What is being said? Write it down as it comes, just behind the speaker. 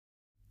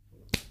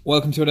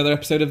Welcome to another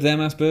episode of Them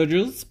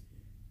Aspergers.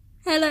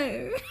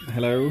 Hello.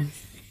 Hello.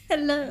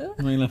 Hello.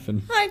 Why are you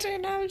laughing? I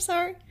don't know, I'm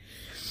sorry.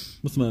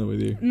 What's the matter with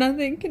you?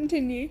 Nothing,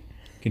 continue.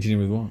 Continue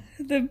with what?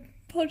 The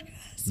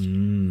podcast.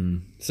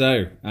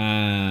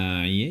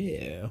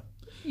 Yeah.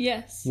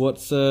 Yes.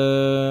 What's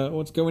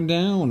going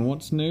down?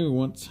 What's new?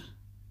 What's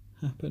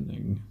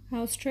happening?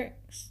 How's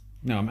tricks?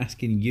 No, I'm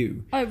asking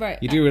you. Oh, right.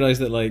 You do realise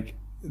that, like,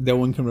 no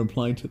one can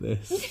reply to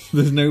this.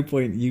 There's no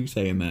point you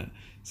saying that.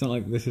 It's not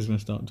like this is going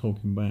to start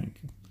talking back.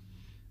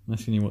 I'm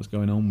asking you what's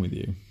going on with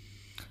you.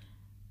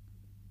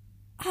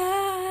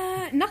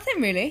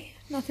 Nothing really.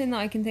 Nothing that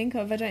I can think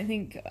of. I don't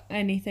think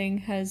anything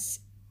has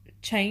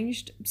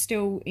changed.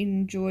 Still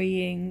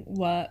enjoying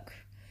work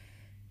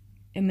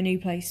in my new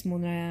place more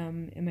than I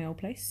am in my old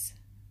place.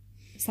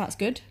 So that's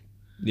good.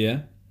 Yeah?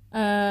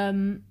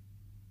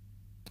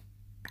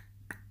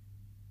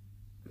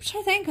 Which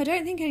I think. I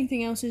don't think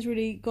anything else has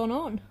really gone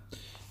on.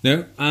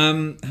 No.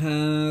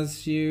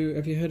 Have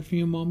you heard from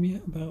your mom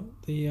yet about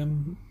the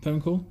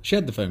phone call? She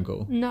had the phone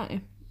call.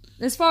 No.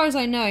 As far as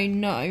I know,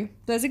 no.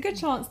 There's a good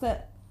chance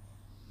that...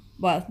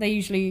 Well, they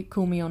usually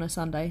call me on a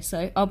Sunday,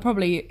 so I'll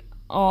probably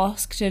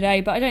ask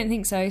today, but I don't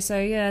think so. So,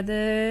 yeah,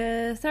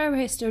 the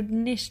therapist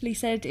initially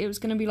said it was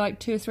going to be like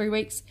 2 or 3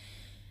 weeks,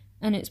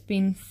 and it's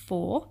been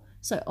 4.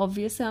 So,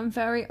 obviously, I'm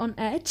very on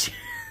edge.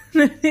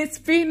 It's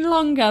been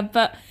longer,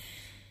 but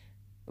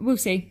we'll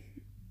see.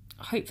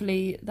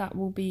 Hopefully, that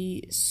will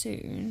be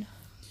soon.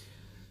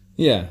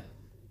 Yeah.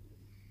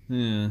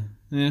 Like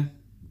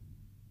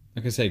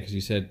I say, because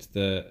you said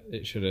that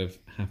it should have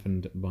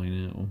happened by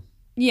now.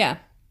 Yeah.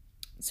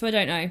 So I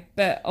don't know,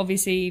 but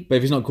obviously... But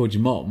if he's not called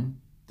your mom,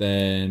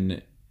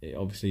 then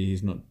obviously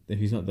he's not... If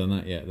he's not done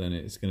that yet, then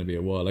it's going to be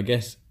a while. I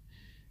guess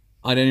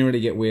I don't really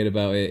get weird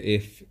about it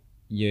if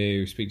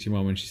you speak to your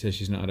mom and she says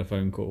she's not had a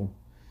phone call,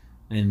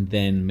 and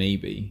then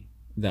maybe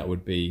that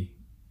would be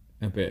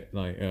a bit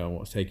like, oh,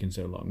 what's taking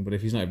so long? But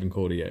if he's not even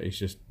called her yet, he's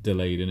just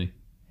delayed, isn't he?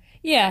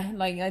 Yeah,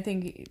 like, I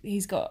think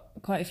he's got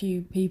quite a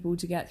few people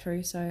to get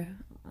through, so,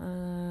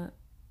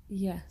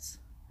 yes.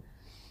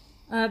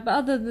 But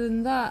other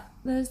than that,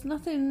 there's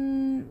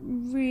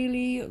nothing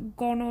really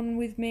gone on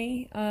with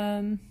me.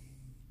 Trying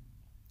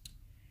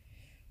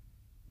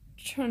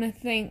to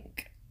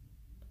think.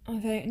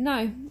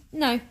 No,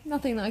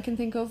 nothing that I can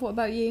think of. What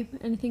about you?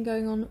 Anything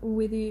going on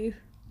with you?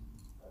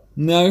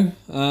 No.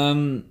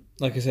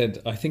 Like I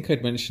said, I think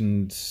I'd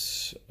mentioned,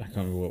 I can't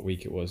remember what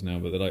week it was now,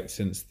 but like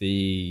since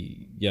the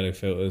yellow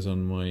filters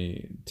on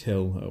my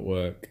till at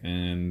work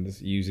and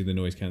using the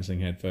noise cancelling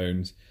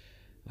headphones,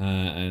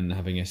 and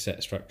having a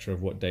set structure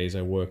of what days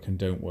I work and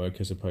don't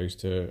work as opposed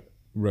to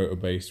rota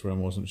based where I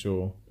wasn't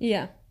sure.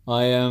 Yeah.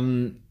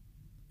 I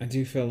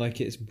do feel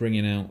like it's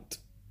bringing out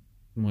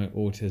my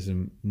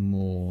autism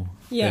more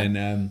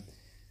than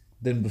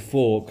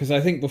before, because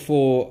I think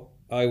before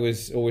I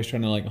was always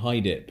trying to like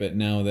hide it, but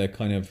now they're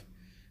kind of,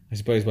 I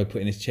suppose by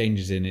putting these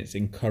changes in, it's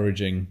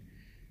encouraging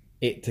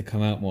it to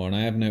come out more. And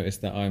I have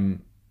noticed that I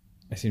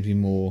seem to be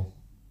more,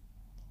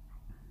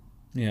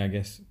 I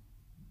guess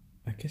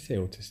say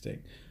autistic,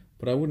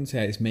 but I wouldn't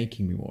say it's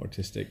making me more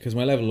autistic, because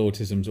my level of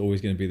autism is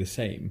always going to be the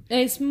same.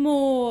 It's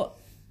more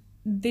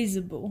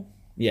visible.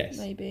 Yes.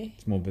 Maybe.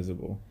 It's more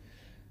visible.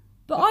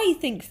 But I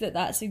think that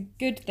that's a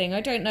good thing.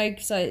 I don't know,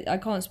 because I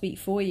can't speak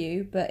for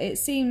you, but it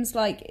seems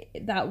like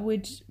that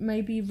would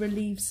maybe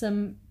relieve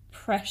some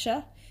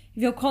pressure.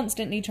 If you're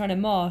constantly trying to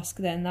mask,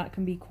 then that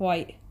can be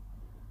quite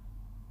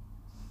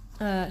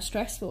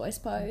stressful, I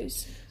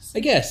suppose. I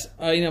guess.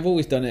 I've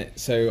always done it,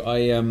 so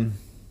I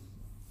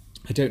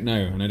don't know,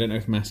 and I don't know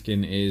if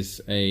masking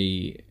is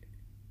a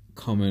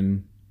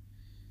common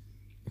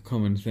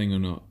thing or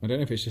not. I don't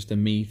know if it's just a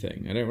me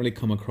thing. I don't really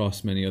come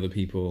across many other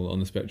people on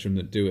the spectrum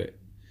that do it.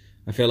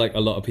 I feel like a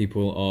lot of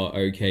people are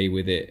okay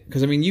with it,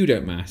 because you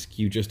don't mask,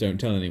 you just don't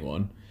tell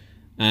anyone,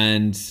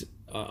 and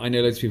I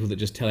know loads of people that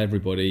just tell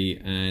everybody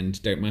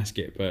and don't mask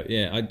it. But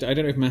yeah, I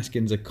don't know if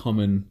masking's a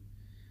common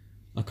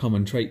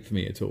trait for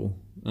me at all.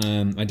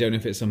 I don't know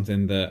if it's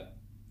something that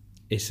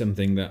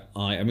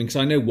because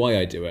I know why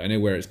I do it. I know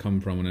where it's come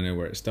from, and I know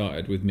where it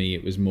started. With me,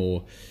 it was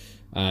more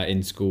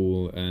in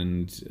school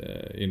and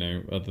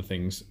other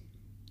things.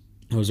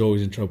 I was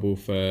always in trouble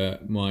for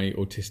my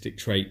autistic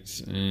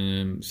traits,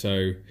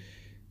 so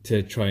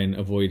to try and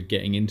avoid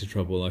getting into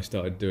trouble, I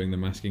started doing the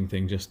masking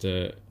thing just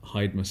to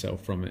hide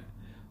myself from it.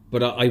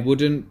 But I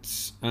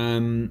wouldn't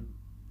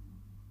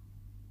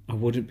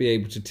be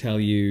able to tell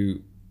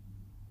you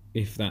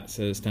if that's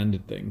a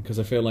standard thing, because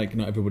I feel like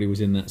not everybody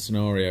was in that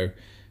scenario.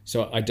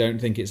 So I don't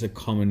think it's a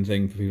common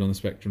thing for people on the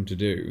spectrum to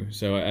do.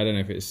 So I don't know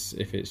if it's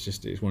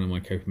one of my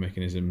coping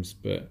mechanisms.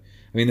 But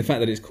the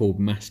fact that it's called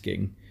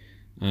masking,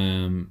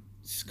 kind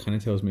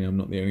of tells me I'm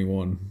not the only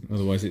one.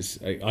 Otherwise,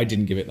 I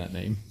didn't give it that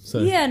name. So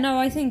yeah, no,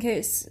 I think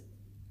it's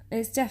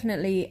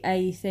definitely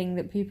a thing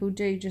that people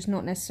do, just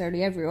not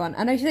necessarily everyone.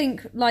 And I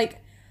think, like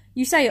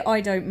you say,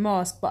 I don't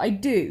mask, but I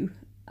do.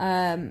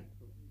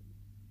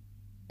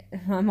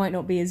 I might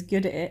not be as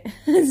good at it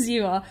as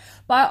you are,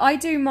 but I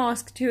do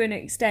mask to an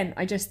extent.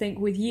 I just think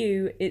with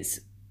you, it's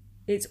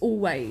it's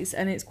always,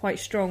 and it's quite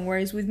strong.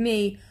 Whereas with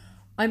me,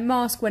 I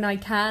mask when I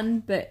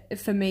can, but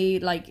for me,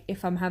 like,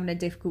 if I'm having a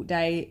difficult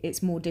day,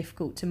 it's more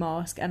difficult to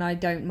mask, and I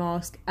don't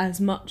mask as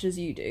much as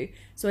you do.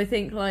 So I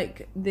think,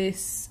 like,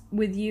 this,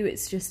 with you,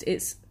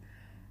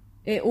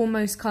 it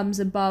almost comes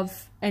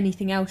above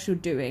anything else you're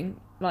doing,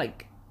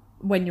 like,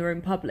 when you're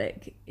in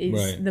public,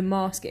 is the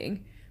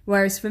masking.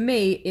 Whereas for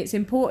me, it's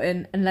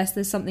important unless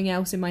there's something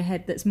else in my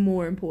head that's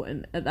more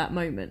important at that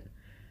moment.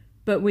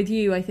 But with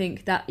you, I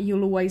think that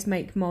you'll always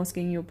make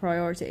masking your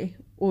priority,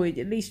 or at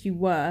least you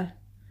were.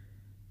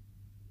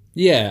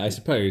 Yeah, I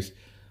suppose.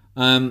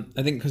 I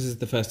think because it's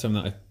the first time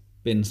that I've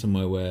been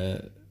somewhere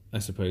where I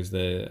suppose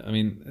they're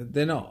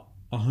not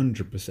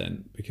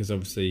 100%, because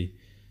obviously,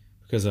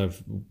 because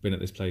I've been at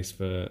this place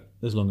for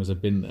as long as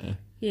I've been there.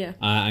 Yeah.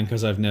 And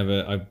because I've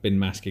been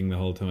masking the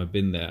whole time I've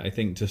been there. I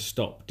think to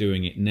stop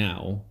doing it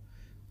now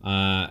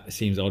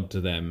seems odd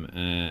to them,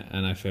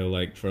 and I feel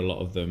like for a lot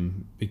of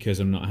them, because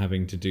I'm not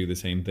having to do the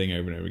same thing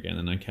over and over again,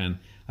 and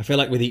I feel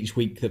like with each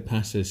week that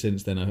passes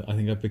since then, I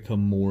think I've become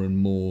more and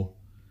more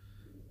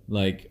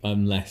like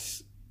I'm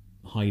less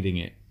hiding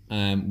it,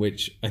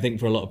 which I think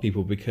for a lot of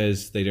people,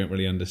 because they don't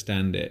really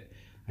understand it,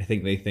 I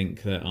think they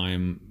think that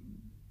I'm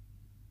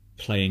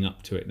playing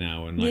up to it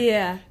now, and like, do you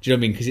know what I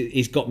mean? Because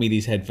it's got me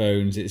these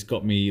headphones, it's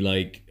got me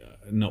like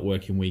not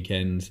working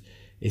weekends,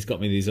 it's got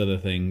me these other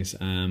things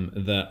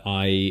that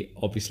I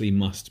obviously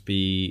must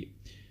be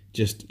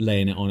just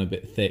laying it on a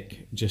bit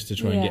thick just to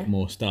try and get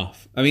more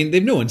stuff. I mean,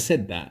 no one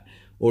said that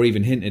or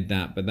even hinted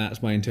that, but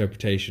that's my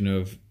interpretation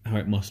of how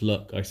it must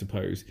look, I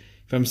suppose.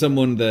 If I'm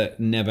someone that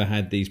never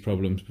had these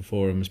problems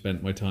before and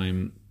spent my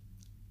time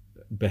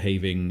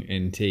behaving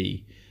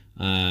NT,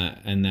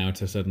 and now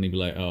to suddenly be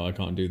like, oh, I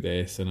can't do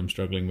this and I'm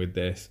struggling with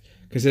this,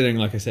 considering,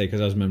 like I say, because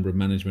I was a member of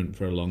management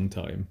for a long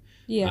time,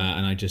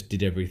 and I just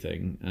did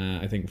everything,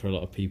 I think for a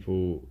lot of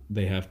people,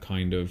 they have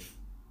kind of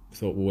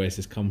thought, well, where's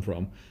this come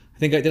from? I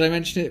think did I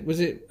mention it?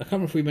 I can't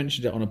remember if we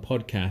mentioned it on a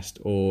podcast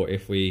or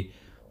if we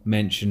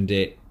mentioned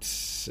it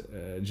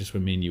just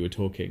when me and you were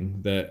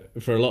talking, that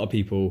for a lot of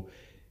people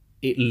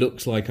it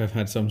looks like I've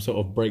had some sort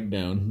of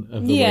breakdown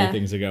of the way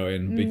things are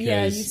going.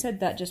 Because you said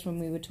that just when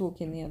we were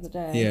talking the other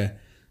day. Yeah,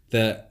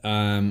 that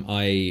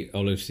I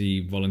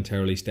obviously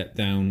voluntarily stepped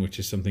down, which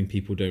is something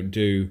people don't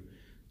do.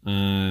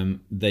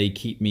 They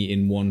keep me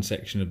in one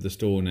section of the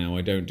store now.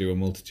 I don't do a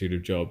multitude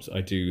of jobs.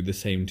 I do the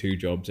same 2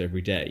 jobs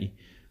every day.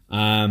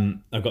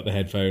 I've got the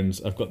headphones,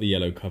 I've got the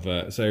yellow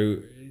cover. So do you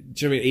know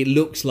what I mean? It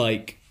looks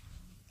like,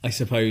 I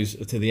suppose,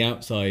 to the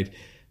outside,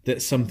 that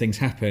something's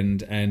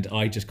happened and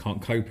I just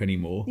can't cope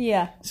anymore.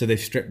 Yeah. So they've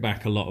stripped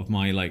back a lot of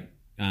my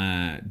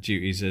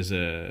duties as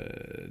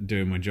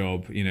doing my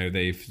job. You know,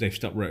 they've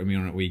stopped rotating me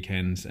on at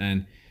weekends,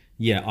 and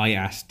I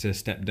asked to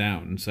step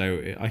down.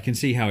 So I can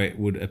see how it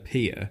would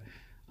appear.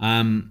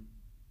 I'm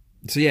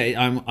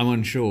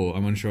unsure.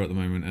 I'm unsure at the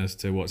moment as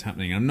to what's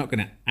happening. I'm not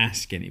going to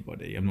ask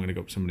anybody. I'm not going to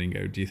go up to somebody and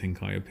go, "Do you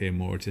think I appear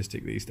more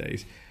autistic these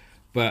days?"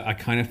 But I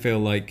kind of feel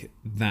like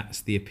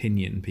that's the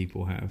opinion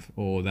people have,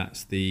 or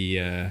that's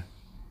the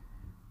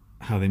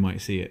how they might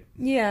see it.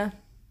 Yeah.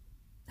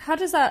 How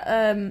does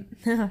that,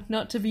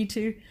 not to be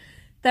too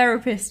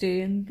therapist-y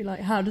and be like,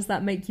 how does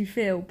that make you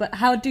feel? But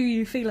how do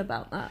you feel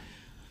about that?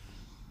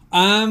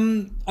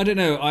 I don't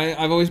know.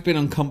 I've always been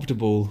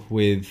uncomfortable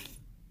with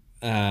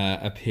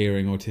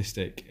appearing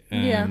autistic.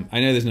 I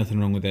know there's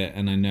nothing wrong with it,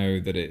 and I know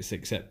that it's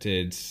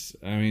accepted.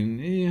 I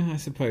mean, I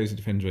suppose it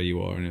depends where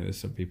you are. I know there's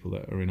some people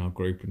that are in our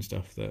group and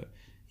stuff that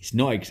it's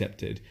not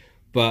accepted.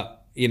 But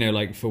you know,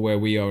 like for where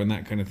we are and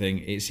that kind of thing,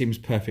 it seems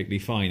perfectly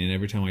fine. And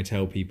every time I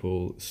tell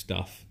people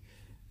stuff,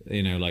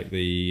 you know, like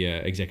the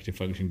executive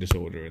functioning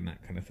disorder and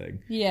that kind of thing,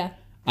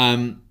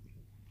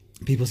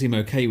 people seem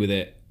okay with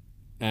it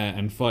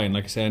and fine.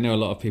 Like I say, I know a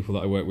lot of people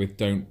that I work with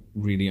don't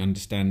really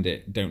understand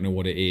it, don't know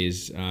what it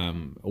is,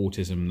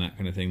 autism, that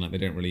kind of thing. Like they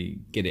don't really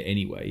get it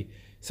anyway.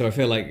 So I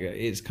feel like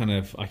it's kind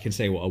of, I can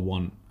say what I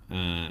want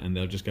and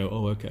they'll just go,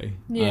 oh, okay.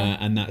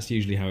 And that's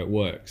usually how it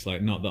works.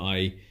 Like, not that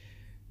I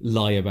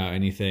lie about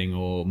anything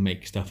or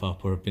make stuff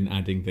up or have been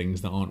adding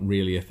things that aren't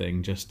really a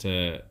thing just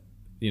to,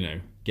 you know,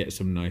 get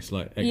some nice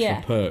like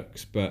extra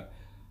perks. But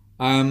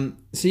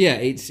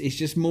it's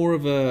just more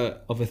of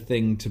a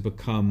thing to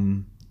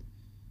become,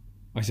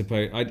 I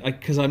suppose.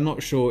 Because I'm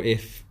not sure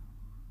if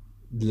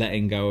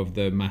letting go of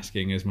the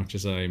masking as much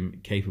as I'm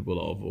capable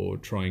of, or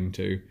trying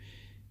to,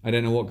 I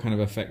don't know what kind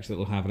of effects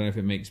it'll have. I don't know if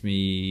it makes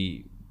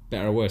me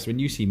better or worse. When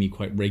you see me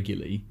quite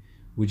regularly,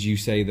 would you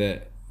say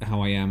that how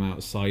I am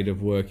outside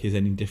of work is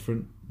any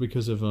different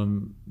because of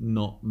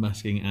not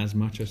masking as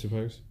much, I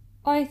suppose?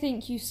 I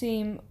think you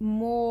seem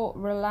more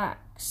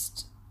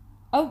relaxed.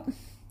 Oh, I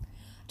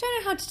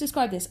don't know how to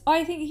describe this.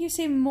 I think you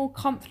seem more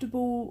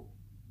comfortable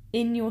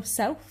in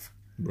yourself.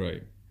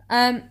 Right.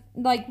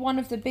 Like one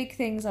of the big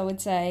things I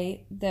would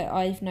say that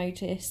I've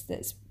noticed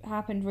that's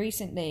happened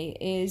recently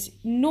is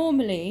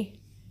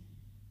normally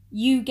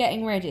you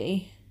getting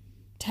ready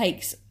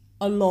takes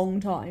a long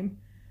time.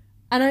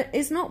 And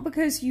it's not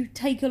because you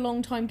take a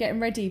long time getting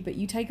ready, but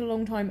you take a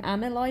long time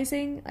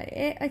analysing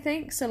it, I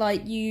think. So,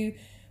 like, you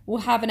will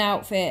have an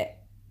outfit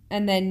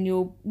and then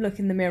you'll look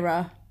in the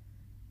mirror,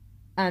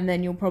 and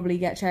then you'll probably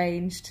get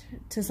changed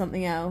to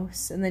something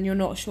else, and then you're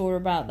not sure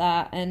about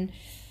that, and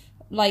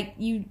like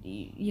you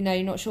know,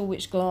 you're not sure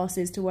which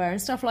glasses to wear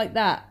and stuff like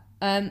that.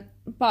 But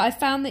I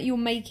found that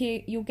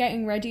you're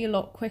getting ready a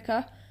lot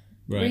quicker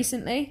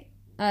recently.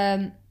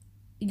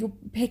 You're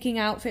picking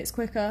outfits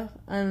quicker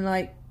and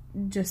like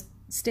just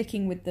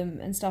sticking with them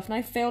and stuff. And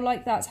I feel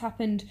like that's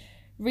happened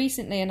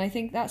recently, and I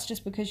think that's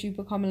just because you've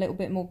become a little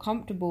bit more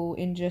comfortable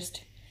in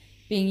just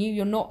being you.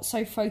 You're not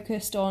so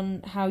focused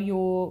on how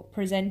you're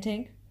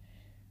presenting,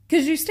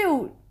 because you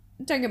still,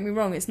 don't get me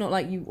wrong, it's not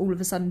like you all of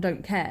a sudden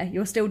don't care.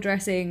 You're still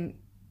dressing,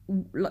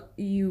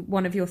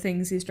 one of your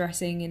things is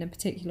dressing in a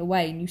particular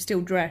way, and you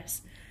still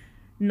dress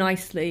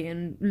nicely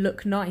and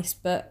look nice,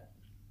 but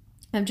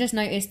I've just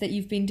noticed that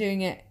you've been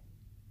doing it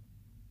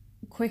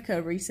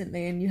quicker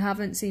recently, and you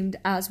haven't seemed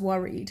as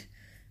worried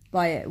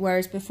by it,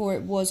 whereas before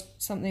it was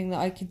something that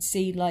I could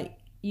see, like,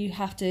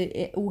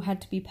 it all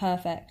had to be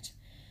perfect,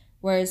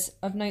 whereas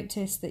I've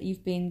noticed that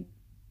you've been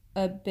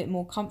a bit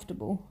more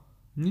comfortable,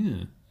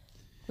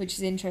 which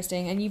is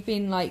interesting. And you've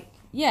been like,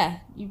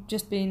 you've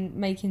just been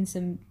making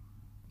some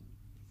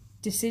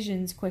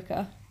decisions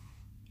quicker.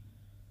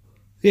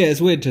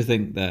 It's weird to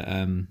think that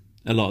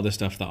a lot of the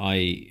stuff that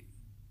I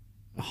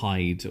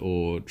hide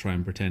or try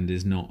and pretend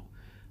is not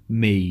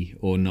me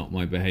or not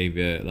my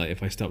behaviour. Like,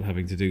 if I stop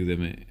having to do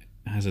them, it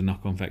has a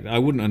knock-on effect. I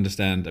wouldn't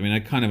understand. I mean, I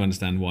kind of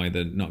understand why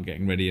they're not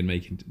getting ready and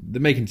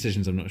making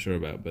decisions I'm not sure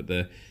about, but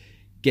the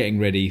getting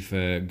ready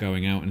for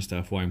going out and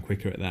stuff, why I'm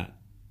quicker at that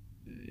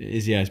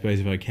is, I suppose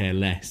if I care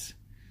less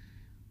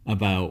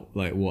about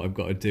like what I've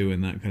got to do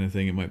and that kind of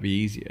thing, it might be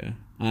easier.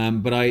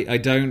 But I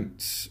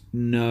don't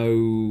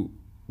know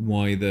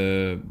why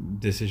the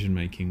decision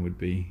making would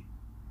be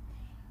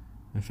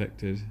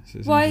affected. So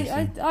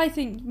well, I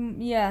think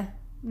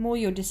more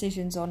your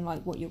decisions on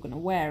like what you're going to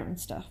wear and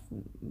stuff.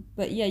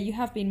 But you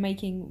have been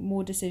making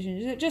more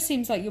decisions. It just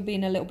seems like you're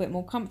being a little bit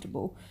more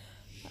comfortable,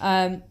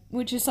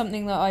 which is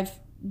something that I've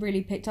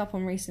really picked up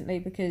on recently,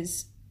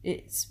 because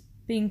it's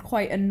been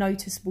quite a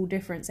noticeable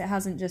difference. It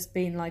hasn't just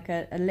been like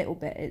a little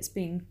bit, it's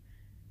been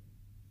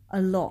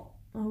a lot,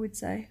 I would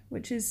say,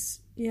 which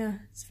is,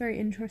 it's very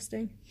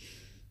interesting.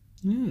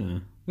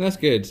 That's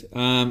good.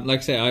 Like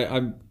I say,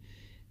 I'm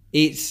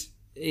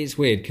it's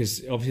weird,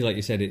 because obviously, like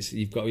you said,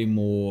 you've got to be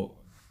more,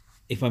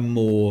 if I'm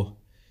more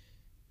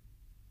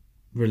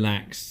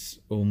relaxed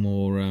or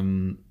more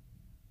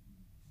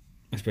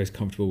I suppose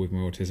comfortable with my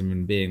autism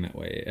and being that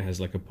way, it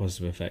has like a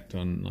positive effect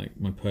on like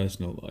my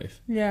personal life.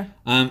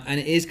 And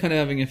it is kind of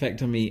having an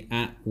effect on me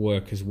at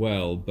work as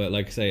well. But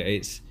like I say,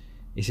 it's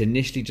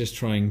initially just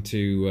trying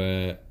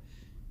to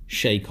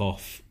shake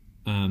off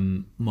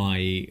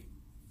my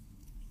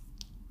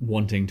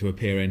wanting to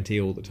appear NT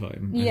all the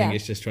time. I think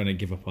it's just trying to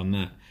give up on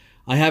that.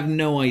 I have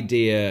no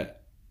idea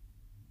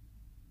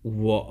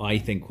what I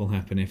think will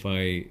happen if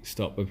I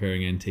stop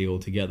appearing NT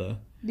altogether.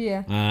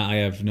 I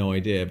have no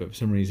idea, but for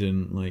some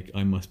reason, like,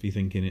 I must be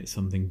thinking it's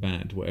something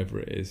bad, whatever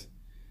it is.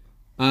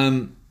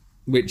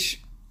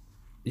 Which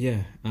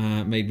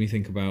made me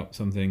think about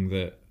something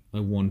that I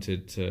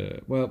wanted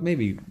to, well,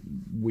 maybe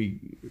we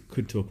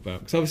could talk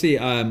about. Because obviously,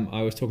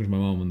 I was talking to my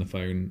mum on the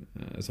phone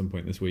at some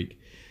point this week,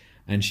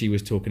 and she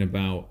was talking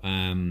about,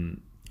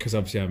 because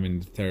obviously I'm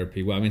in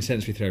therapy, well, I'm in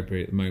sensory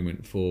therapy at the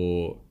moment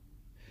for,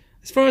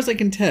 as far as I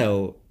can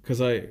tell,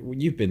 because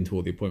you've been to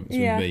all the appointments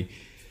with me,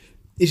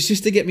 it's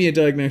just to get me a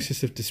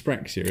diagnosis of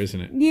dyspraxia,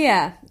 isn't it?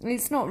 Yeah,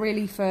 it's not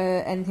really for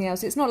anything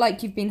else. It's not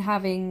like you've been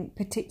having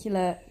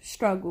particular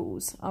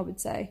struggles, I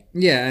would say.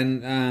 Yeah,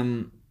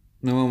 and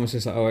my mum was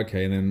just like, oh,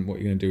 okay, and then what are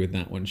you going to do with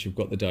that once you've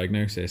got the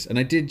diagnosis? And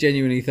I did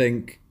genuinely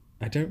think,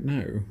 I don't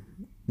know.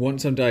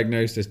 Once I'm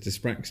diagnosed as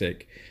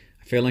dyspraxic,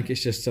 I feel like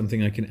it's just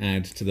something I can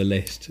add to the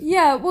list.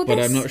 Yeah, well, but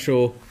I'm not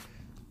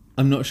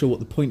sure what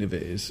the point of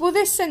it is. Well,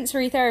 this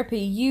sensory therapy,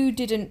 you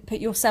didn't put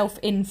yourself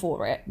in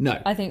for it. No.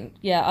 I think,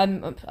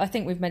 I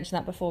think we've mentioned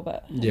that before,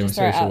 but yeah,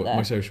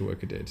 my social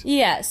worker did.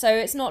 Yeah, so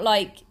it's not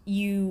like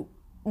you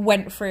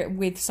went for it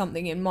with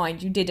something in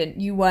mind. You didn't.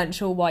 You weren't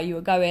sure why you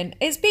were going.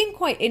 It's been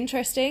quite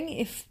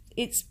interesting.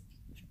 It's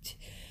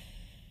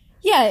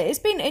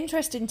been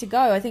interesting to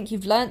go. I think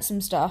you've learnt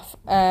some stuff.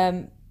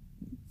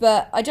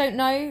 But I don't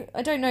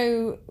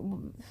know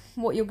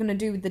what you're going to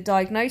do with the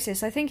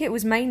diagnosis. I think it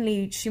was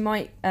mainly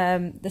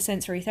the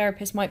sensory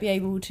therapist might be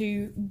able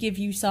to give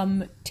you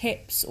some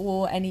tips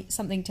or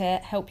something to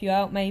help you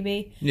out,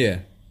 maybe. Yeah.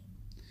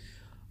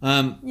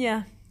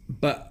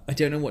 But I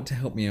don't know what to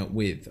help me out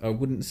with. I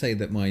wouldn't say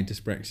that my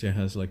dyspraxia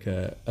has like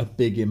a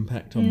big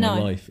impact on my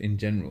life in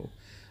general.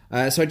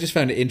 So I just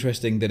found it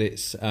interesting that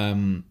it's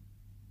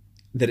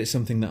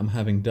something that I'm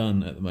having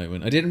done at the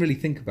moment. I didn't really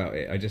think about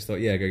it. I just thought,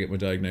 go get my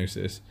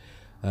diagnosis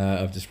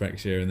of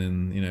dyspraxia, and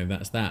then,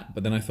 that's that.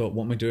 But then I thought,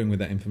 what am I doing with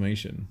that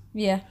information?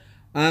 Yeah.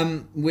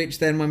 Which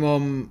then my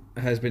mom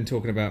has been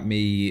talking about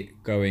me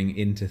going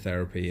into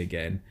therapy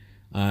again.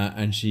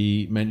 And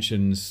she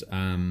mentions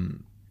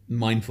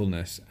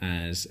mindfulness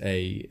as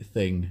a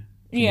thing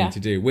for me to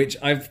do, which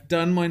I've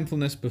done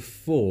mindfulness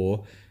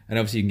before, And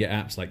obviously you can get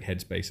apps like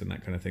Headspace and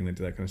that kind of thing that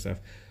do that kind of stuff.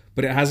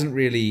 But it hasn't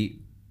really,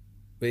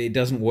 it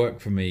doesn't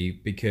work for me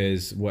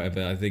because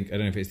whatever, I don't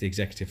know if it's the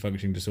executive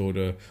functioning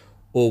disorder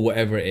or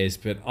whatever it is,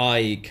 but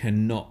I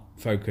cannot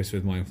focus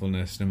with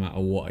mindfulness no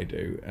matter what I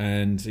do.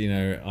 And, you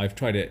know, I've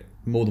tried it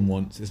more than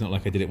once. It's not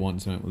like I did it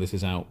once and went, well, this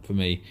is out for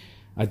me.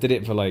 I did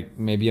it for like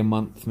maybe a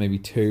month, maybe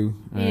 2.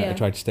 I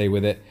tried to stay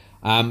with it.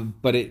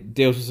 But it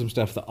deals with some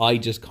stuff that I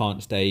just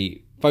can't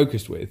stay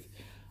focused with.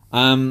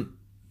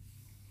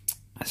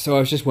 So I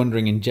was just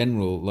wondering in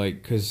general,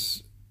 like,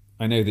 because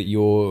I know that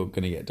you're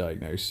going to get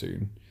diagnosed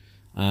soon.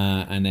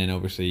 And then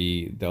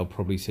obviously they'll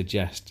probably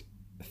suggest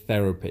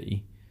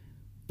therapy.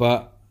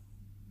 But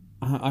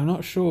I'm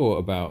not sure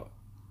about,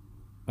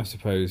 I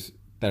suppose,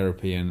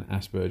 therapy and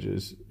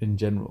Asperger's in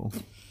general.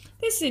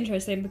 This is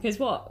interesting because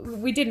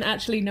we didn't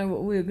actually know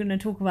what we were going to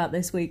talk about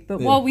this week.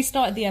 But while we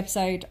started the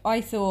episode,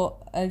 I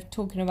thought of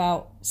talking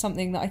about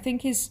something that I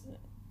think is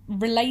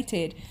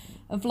related,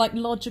 of like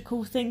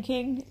logical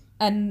thinking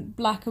and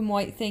black and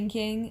white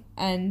thinking.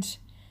 And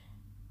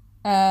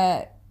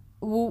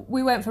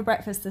we went for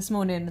breakfast this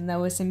morning and there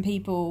were some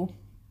people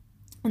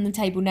on the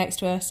table next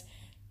to us.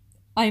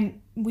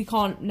 We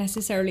can't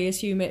necessarily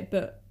assume it,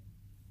 but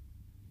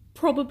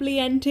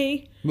probably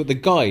NT. But the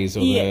guys or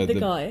the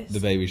guys. The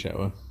baby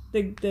shower?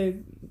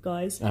 The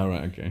guys. Oh,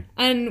 right, okay.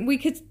 And we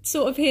could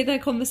sort of hear their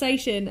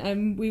conversation,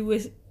 and we were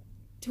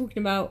talking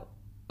about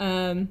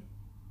how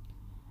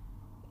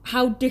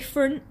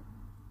different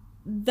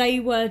they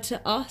were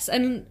to us.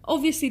 And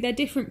obviously they're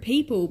different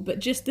people, but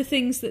just the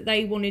things that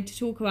they wanted to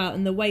talk about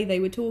and the way they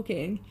were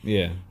talking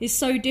is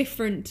so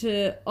different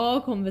to our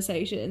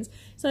conversations.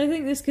 So I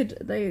think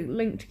they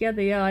link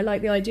together. Yeah, I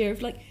like the idea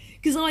of like,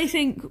 because I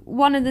think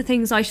one of the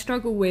things I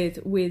struggle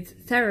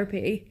with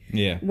therapy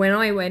when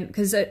I went,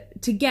 because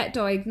to get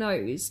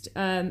diagnosed,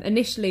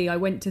 initially I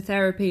went to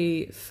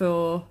therapy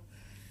for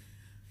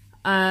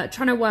trying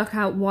to work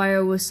out why I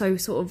was so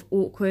sort of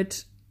awkward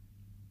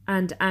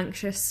and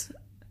anxious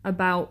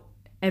about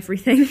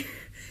everything,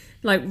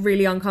 like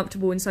really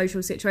uncomfortable in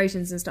social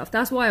situations and stuff.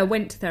 That's why I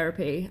went to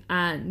therapy,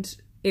 and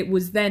it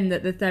was then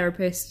that the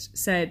therapist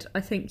said,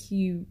 I think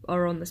you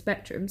are on the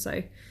spectrum,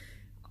 so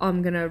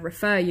I'm going to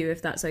refer you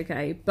if that's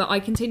okay. But I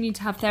continued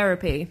to have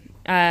therapy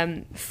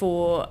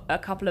for a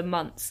couple of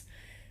months.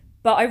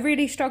 But I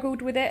really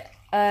struggled with it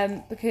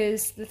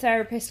because the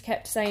therapist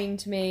kept saying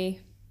to me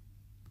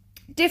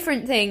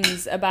different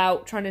things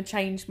about trying to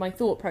change my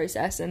thought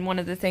process. And one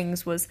of the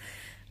things was,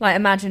 like,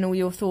 imagine all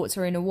your thoughts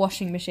are in a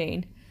washing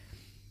machine.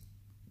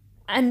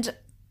 And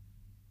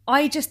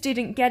I just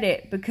didn't get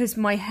it because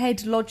my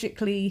head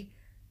logically,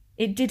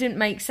 it didn't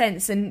make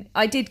sense. And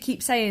I did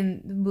keep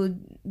saying, well,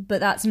 but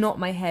that's not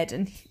my head.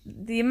 And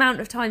the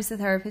amount of times the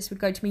therapist would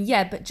go to me,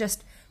 yeah, but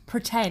just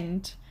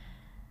pretend.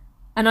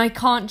 And I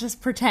can't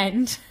just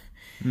pretend.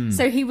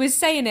 So he was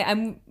saying it,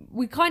 and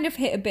we kind of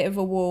hit a bit of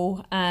a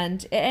wall,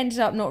 and it ended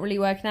up not really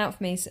working out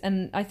for me.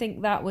 And I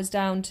think that was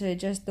down to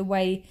just the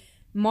way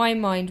my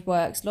mind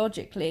works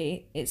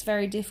logically. It's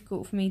very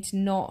difficult for me to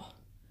not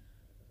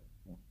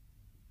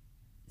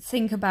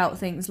think about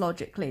things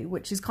logically,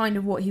 which is kind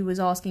of what he was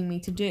asking me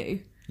to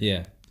do.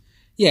 Yeah,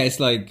 it's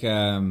like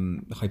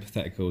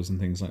hypotheticals and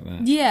things like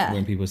that. Yeah.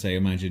 When people say,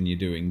 imagine you're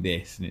doing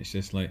this, and it's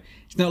just like,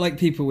 it's not like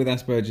people with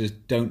Asperger's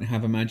don't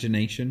have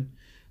imagination,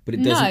 but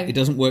it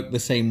doesn't work the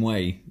same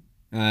way.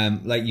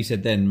 Like you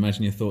said then,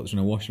 imagine your thoughts in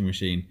a washing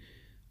machine.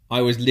 I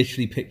was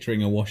literally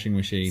picturing a washing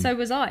machine. So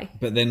was I.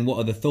 But then what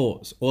are the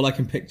thoughts? All I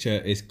can picture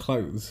is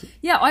clothes.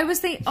 Yeah, I was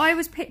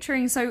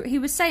picturing, so he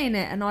was saying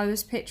it, and I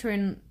was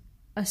picturing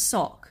a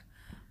sock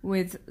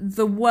with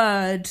the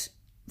word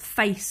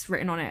face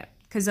written on it.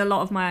 Because a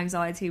lot of my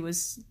anxiety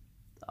was,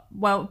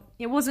 well,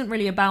 it wasn't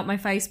really about my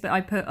face, but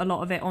I put a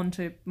lot of it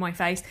onto my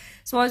face.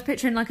 So I was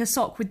picturing like a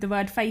sock with the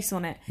word face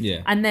on it.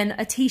 Yeah. And then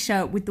a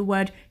t-shirt with the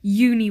word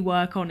uni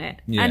work on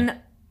it. Yeah.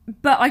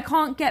 But I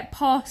can't get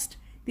past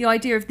the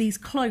idea of these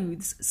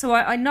clothes. So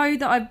I know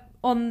that I'm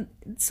on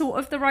sort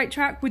of the right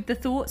track with the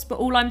thoughts, but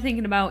all I'm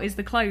thinking about is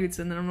the clothes.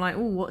 And then I'm like,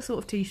 oh, what sort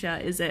of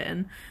t-shirt is it?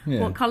 And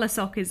what colour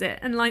sock is it?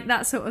 And like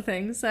that sort of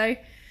thing. So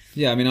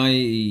yeah, I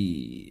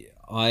mean,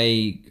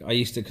 I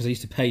used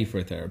to pay for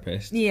a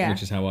therapist,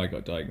 which is how I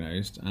got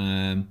diagnosed.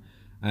 And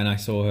I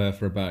saw her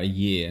for about a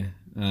year.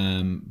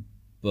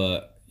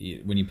 But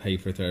when you pay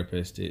for a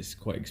therapist, it's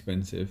quite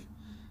expensive.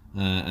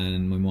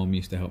 And my mom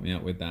used to help me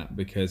out with that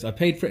because I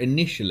paid for it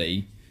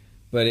initially,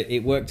 but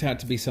it worked out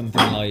to be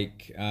something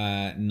like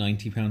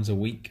 £90 a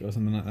week or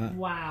something like that.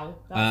 Wow,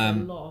 that's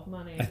a lot of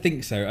money. I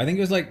think so. I think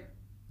it was like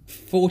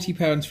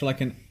 £40 for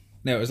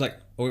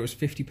it was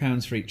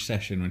 £50 for each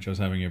session, which I was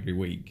having every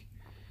week.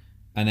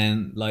 And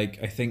then, like,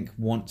 I think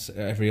once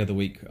every other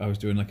week, I was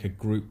doing like a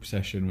group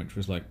session, which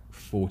was like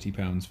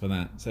 £40 for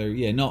that. So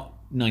yeah, not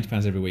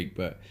 £90 every week,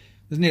 but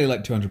it was nearly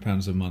like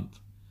 £200 a month.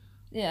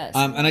 Yes.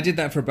 And I did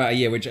that for about a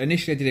year, which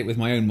initially I did it with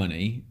my own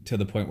money to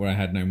the point where I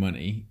had no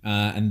money.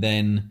 And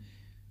then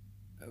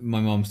my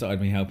mom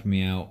started helping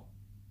me out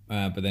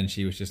But then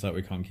she was just like,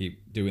 we can't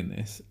keep doing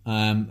this.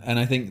 And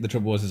I think the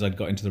trouble was, is I'd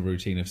got into the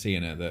routine of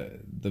seeing her, that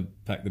the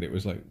fact that it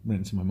was like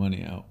rinsing my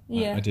money out,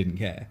 I didn't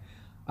care.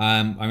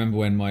 I remember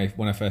when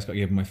I first got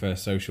given my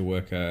first social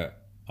worker,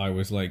 I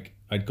was like,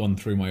 I'd gone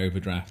through my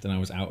overdraft and I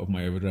was out of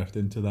my overdraft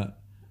into that.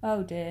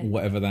 Oh dear.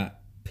 Whatever that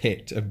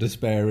pit of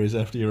despair is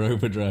after your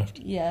overdraft.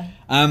 Yeah.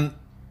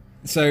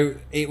 So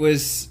it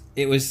was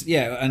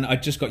and I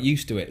just got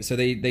used to it. So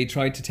they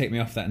tried to take me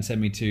off that and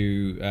send me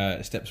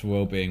to Steps for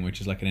Wellbeing,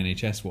 which is like an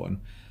NHS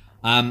one.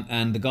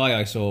 And the guy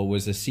I saw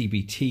was a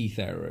CBT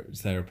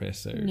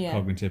therapist, so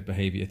cognitive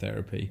behavior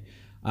therapy.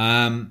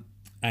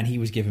 And he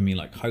was giving me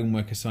like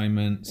homework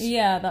assignments.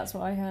 Yeah, that's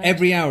what I heard.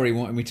 Every hour he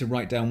wanted me to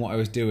write down what I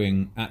was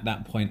doing at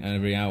that point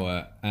every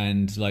hour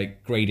and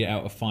like grade it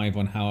out of 5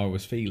 on how I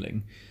was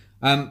feeling.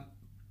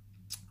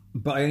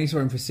 But I only saw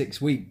him for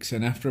 6 weeks,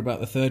 and after about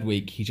the 3rd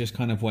week, he just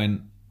kind of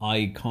went,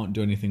 I can't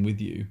do anything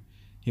with you.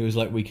 He was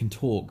like, we can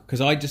talk.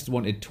 Because I just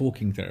wanted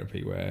talking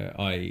therapy where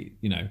I,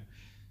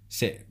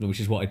 sit,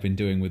 which is what I'd been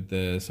doing with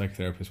the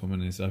psychotherapist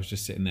woman, is I was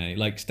just sitting there,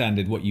 like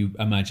standard what you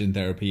imagine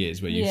therapy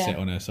is, where you sit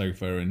on a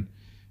sofa and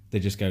they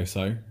just go,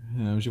 so,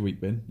 how's your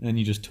week been? And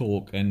you just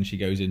talk, and she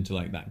goes into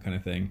like that kind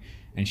of thing.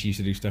 And she used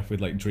to do stuff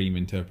with like dream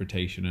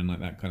interpretation and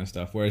like that kind of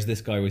stuff. Whereas this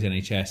guy was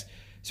NHS,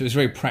 so it was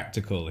very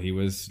practical. He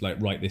was like,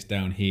 write this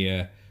down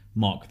here,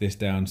 mark this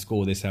down,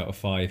 score this out of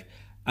 5.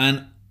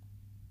 And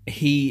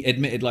he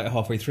admitted like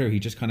halfway through, he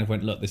just kind of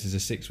went, look, this is a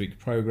 6-week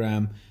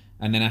program.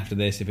 And then after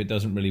this, if it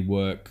doesn't really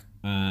work,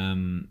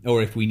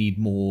 or if we need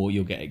more,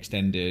 you'll get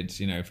extended.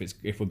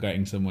 If we're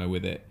getting somewhere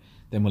with it,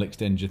 then we'll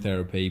extend your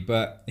therapy.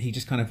 But he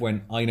just kind of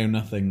went, I know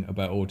nothing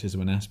about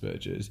autism and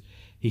Asperger's.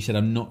 He said,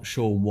 I'm not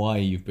sure why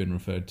you've been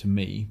referred to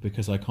me,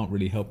 because I can't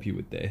really help you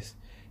with this.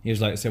 He was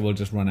like, so we'll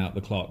just run out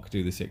the clock,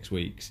 do the 6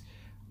 weeks,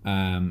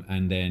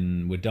 and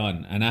then we're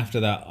done. And after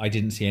that, I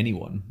didn't see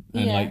anyone.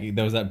 And like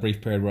there was that brief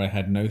period where I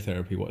had no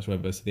therapy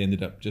whatsoever. So they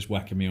ended up just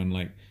whacking me on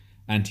like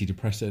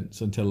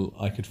antidepressants until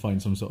I could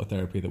find some sort of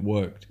therapy that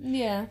worked.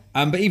 Yeah.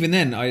 But even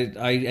then,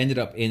 I ended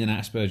up in an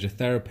Asperger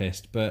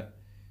therapist, but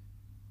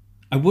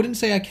I wouldn't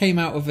say I came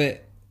out of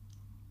it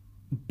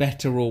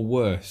better or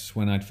worse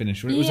when I'd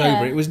finished. When it was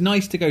over, it was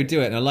nice to go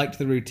do it, and I liked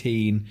the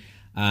routine.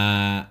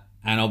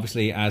 And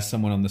obviously, as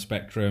someone on the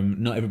spectrum,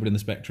 not everybody on the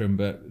spectrum,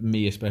 but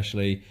me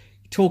especially,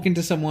 talking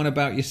to someone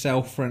about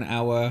yourself for an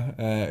hour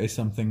is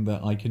something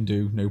that I can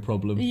do, no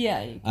problem.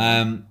 Yeah. You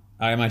can.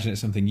 I imagine it's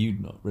something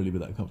you'd not really be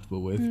that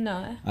comfortable with.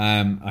 No.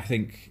 I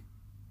think,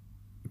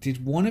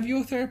 did one of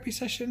your therapy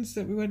sessions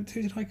that we went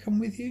to, did I come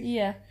with you?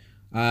 Yeah.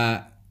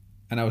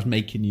 And I was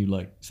making you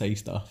like say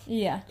stuff.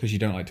 Yeah. Because you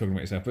don't like talking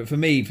about yourself. But for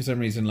me, for some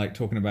reason, like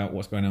talking about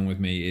what's going on with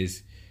me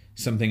is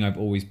something I'm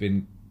always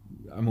good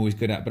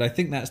at. But I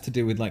think that's to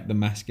do with like the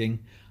masking.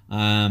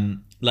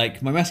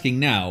 Like my masking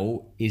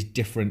now is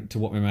different to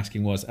what my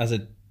masking was. As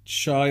a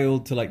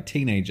child to like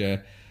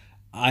teenager,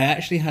 I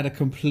actually had a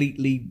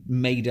completely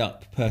made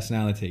up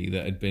personality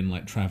that had been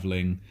like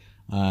traveling,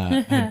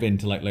 had been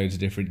to like loads of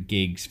different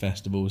gigs,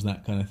 festivals,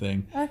 that kind of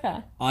thing. Okay.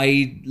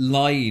 I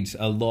lied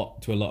a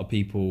lot to a lot of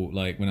people,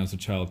 like when I was a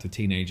child to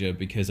teenager,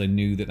 because I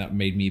knew that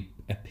made me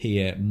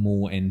appear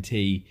more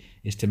NT,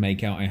 is to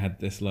make out I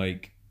had this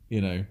like,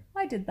 I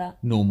did that.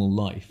 normal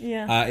life.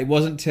 Yeah. It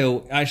wasn't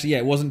till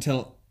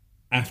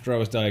after I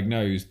was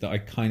diagnosed that I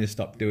kind of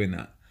stopped doing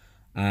that.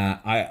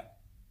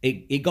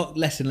 It got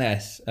less and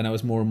less, and I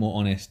was more and more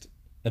honest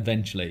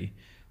eventually.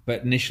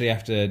 But initially,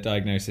 after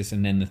diagnosis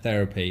and then the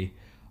therapy,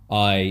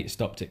 I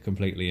stopped it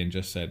completely and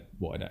just said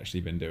what I'd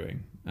actually been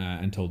doing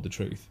and told the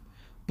truth.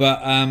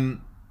 But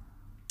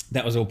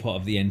that was all part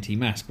of the NT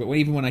mask. But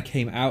even when I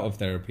came out of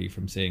therapy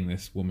from seeing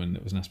this woman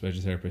that was an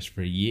Asperger's therapist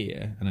for a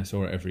year, and I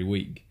saw her every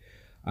week,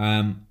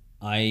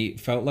 I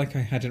felt like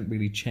I hadn't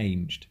really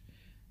changed.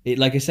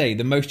 Like I say,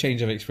 the most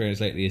change I've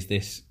experienced lately is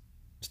this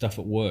stuff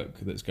at work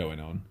that's going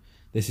on.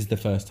 This is the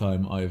first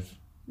time I've,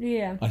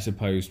 I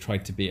suppose,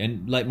 tried to be.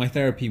 And like my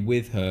therapy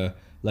with her,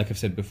 like I've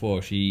said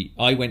before,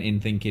 I went in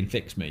thinking,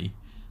 fix me,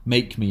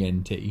 make me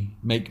NT,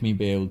 make me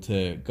be able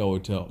to go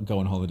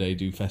on holiday,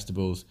 do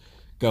festivals,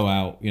 go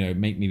out,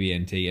 make me be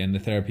NT. And the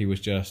therapy was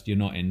just, you're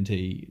not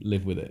NT,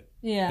 live with it.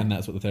 Yeah. And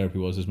that's what the therapy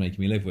was making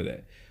me live with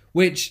it.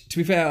 Which, to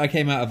be fair, I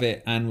came out of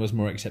it and was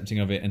more accepting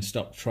of it and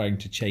stopped trying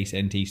to chase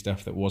NT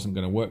stuff that wasn't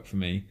going to work for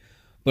me.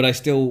 But I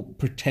still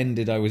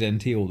pretended I was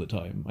NT all the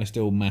time. I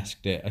still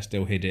masked it. I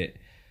still hid it.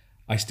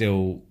 I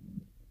still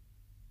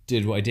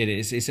did what I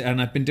did.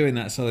 And I've been doing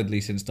that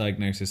solidly since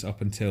diagnosis up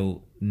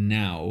until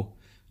now.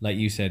 Like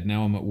you said,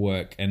 now I'm at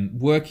work.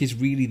 And work is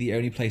really the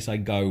only place I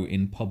go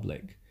in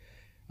public.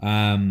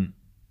 So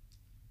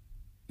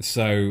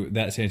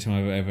that's the only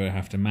time I ever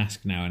have to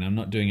mask now. And I'm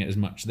not doing it as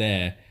much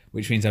there,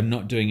 which means I'm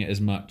not doing it as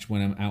much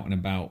when I'm out and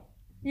about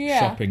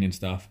shopping and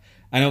stuff.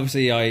 And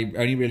obviously I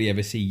only really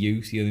ever see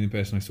you, so you're the only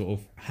person I sort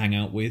of hang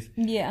out with.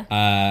 Yeah.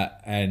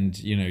 And,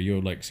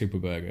 you're like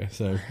Superburger,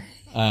 so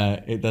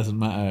it doesn't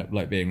matter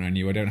like being around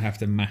you. I don't have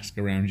to mask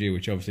around you,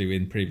 which obviously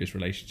in previous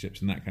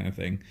relationships and that kind of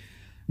thing.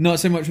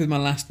 Not so much with my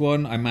last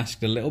one. I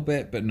masked a little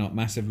bit, but not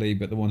massively.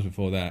 But the ones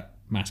before that,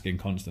 masking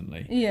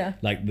constantly. Yeah.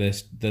 Like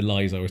the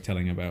lies I was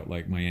telling about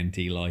like my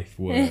NT life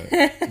were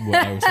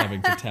I was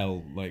having to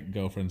tell like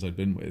girlfriends I'd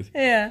been with.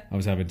 Yeah. I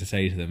was having to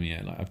say to them,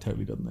 yeah, like I've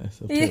totally done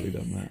this, I've totally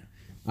done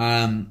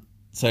that.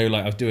 So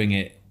like I was doing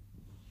it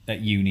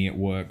at uni, at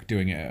work,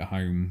 doing it at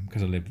home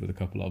because I lived with a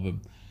couple of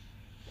them.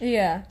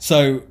 Yeah.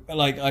 So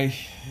like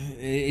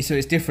so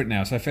it's different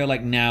now. So I feel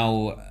like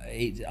now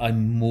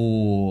I'm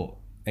more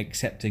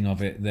accepting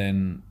of it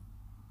than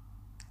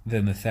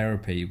the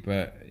therapy.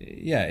 But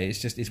yeah,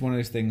 it's one of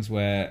those things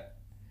where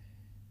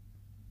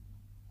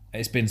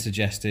it's been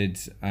suggested,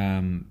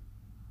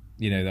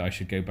 that I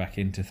should go back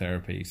into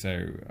therapy. So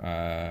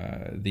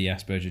the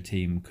Asperger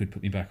team could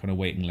put me back on a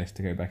waiting list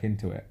to go back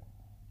into it.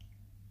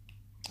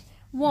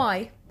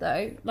 Why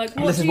though? Like,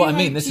 what this is what I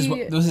mean. This is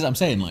what I'm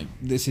saying. Like,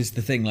 this is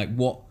the thing. Like,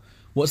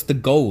 what's the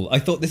goal? I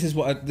thought this is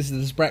the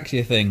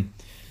dyspraxia thing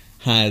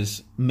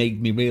has made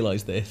me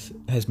realise this.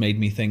 Has made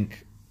me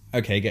think,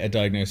 okay, get a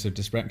diagnosis of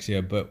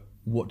dyspraxia, but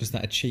what does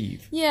that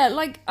achieve? Yeah,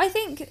 like, I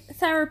think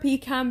therapy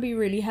can be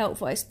really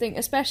helpful. I think,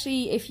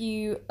 especially if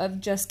you are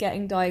just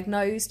getting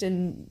diagnosed,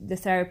 and the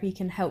therapy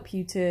can help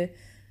you to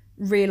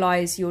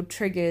realise your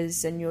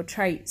triggers and your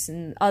traits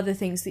and other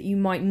things that you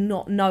might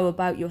not know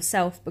about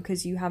yourself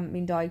because you haven't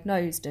been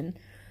diagnosed. And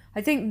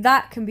I think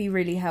that can be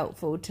really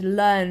helpful to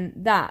learn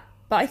that.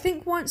 But I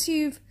think once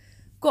you've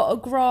got a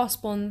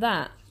grasp on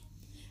that,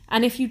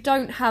 and if you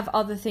don't have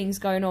other things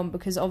going on,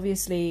 because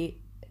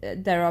obviously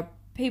there are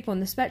people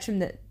on the spectrum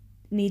that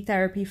need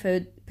therapy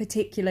for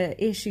particular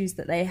issues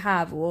that they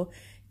have or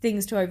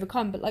things to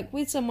overcome. But like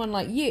with someone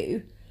like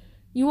you,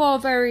 you're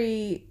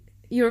very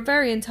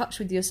in touch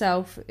with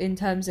yourself in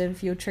terms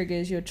of your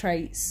triggers, your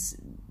traits,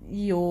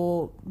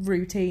 your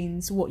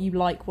routines, what you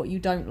like, what you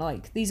don't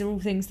like. These are all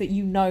things that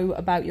you know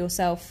about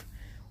yourself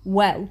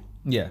well.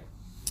 Yeah.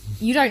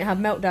 You don't have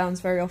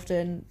meltdowns very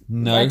often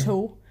at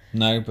all.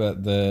 No,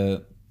 but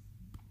the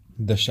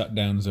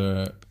shutdowns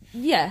are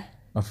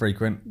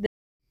frequent.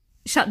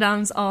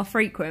 Shutdowns are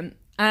frequent.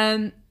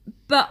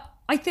 But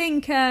I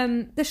think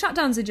the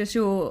shutdowns are just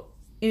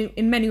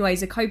in many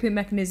ways, a coping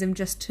mechanism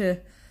just to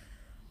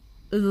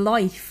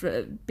life,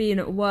 being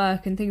at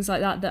work and things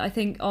like that I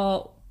think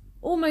are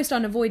almost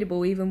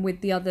unavoidable, even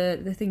with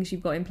the things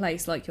you've got in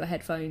place, like your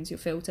headphones, your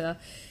filter,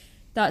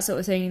 that sort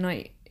of thing.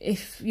 Like,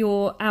 if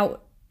you're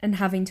out and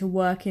having to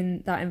work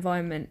in that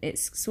environment,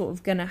 it's sort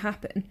of going to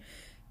happen.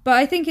 But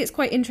I think it's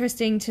quite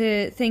interesting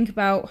to think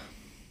about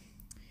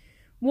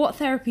what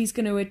therapy is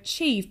going to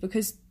achieve,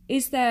 because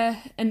is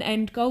there an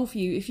end goal for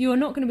you? If you're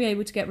not going to be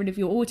able to get rid of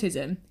your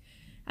autism,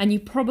 and you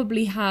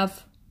probably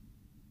have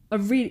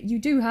you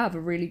do have a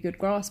really good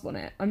grasp on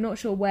it, I'm not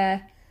sure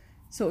where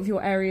sort of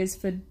your areas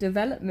for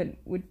development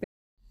would be.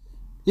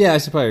 Yeah, I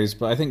suppose,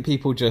 but I think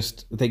people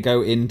they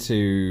go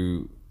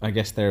into, I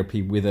guess,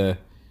 therapy with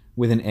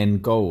an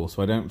end goal.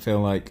 So I don't feel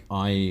like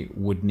I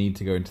would need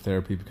to go into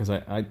therapy because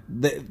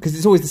because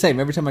it's always the same.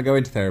 Every time I go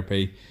into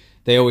therapy,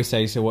 they always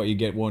say, "So what are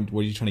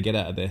you trying to get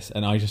out of this?"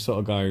 And I just sort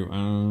of go,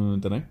 "I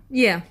don't know."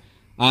 Yeah.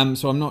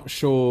 So I'm not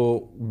sure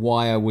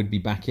why I would be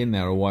back in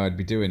there or why I'd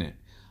be doing it.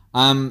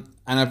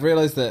 And I've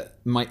realised that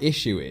my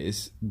issue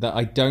is that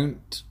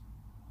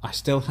I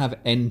still have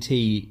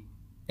NT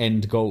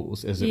end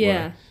goals, as it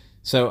were.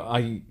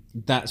 So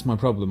that's my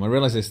problem. I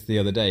realised this the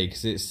other day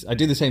because I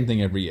do the same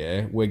thing every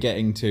year. We're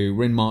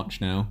in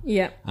March now.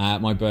 Yeah.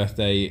 My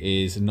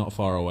birthday is not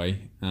far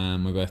away.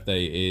 My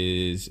birthday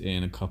is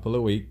in a couple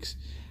of weeks.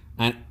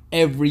 And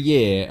every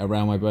year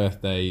around my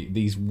birthday,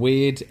 these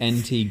weird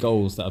NT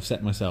goals that I've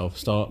set myself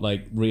start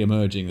like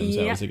re-emerging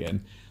themselves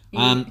again.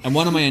 And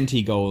one of my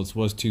NT goals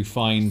was to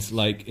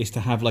is to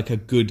have like a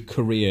good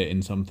career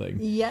in something.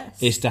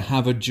 Yes. Is to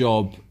have a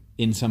job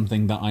in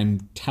something that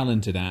I'm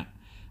talented at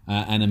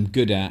and I'm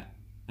good at,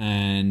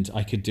 and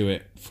I could do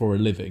it for a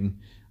living.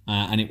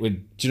 And it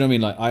would, do you know what I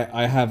mean? Like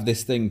I have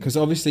this thing, because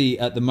obviously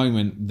at the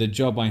moment, the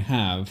job I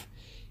have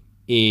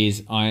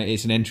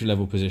it's an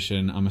entry-level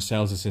position. I'm a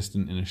sales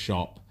assistant in a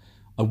shop.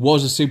 I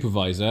was a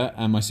supervisor,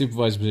 and my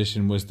supervisor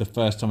position was the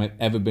first time I've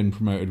ever been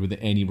promoted with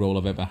any role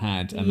I've ever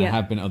had. And there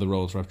have been other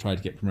roles where I've tried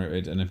to get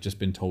promoted and I've just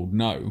been told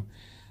no.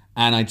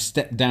 And I'd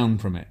stepped down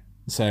from it.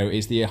 So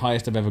it's the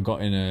highest I've ever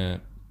got and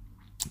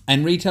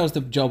retail's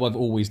the job I've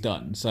always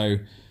done. So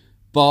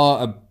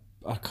bar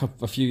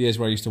a few years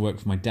where I used to work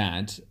for my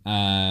dad,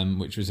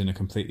 which was in a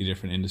completely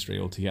different industry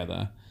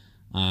altogether.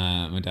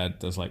 My dad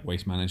does like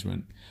waste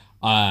management.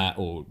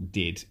 Or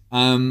did.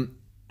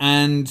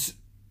 And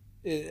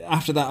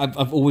after that,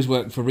 I've always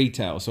worked for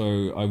retail.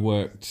 So I've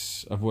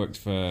worked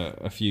for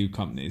a few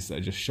companies that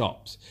are just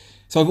shops.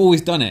 So I've always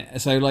done it.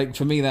 So like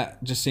for me,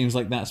 that just seems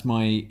like that's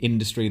my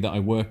industry that I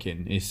work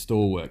in, is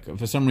store work.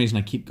 For some reason,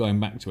 I keep going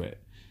back to it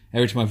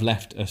every time I've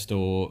left a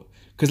store.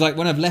 Because like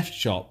when I've left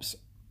shops,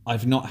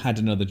 I've not had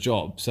another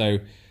job. So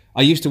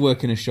I used to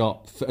work in a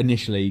shop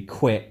initially,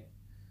 quit.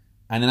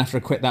 And then after I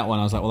quit that one,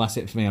 I was like, well, that's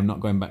it for me. I'm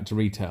not going back to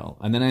retail.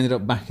 And then I ended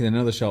up back in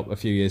another shop a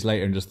few years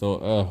later and just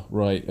thought, oh,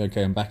 right,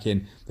 okay, I'm back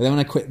in. But then when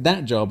I quit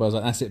that job, I was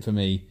like, that's it for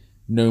me.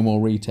 No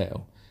more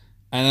retail.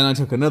 And then I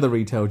took another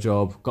retail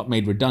job, got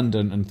made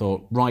redundant, and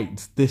thought,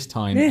 right, this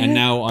time. And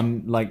now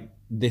I'm like,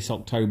 this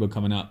October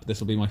coming up, this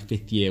will be my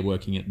 5th year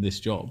working at this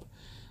job.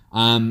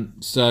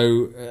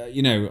 So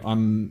you know,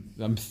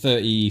 I'm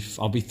 30.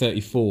 I'll be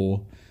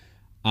 34.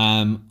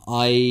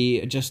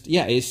 I just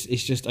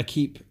it's just I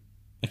keep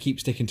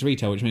sticking to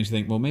retail, which makes me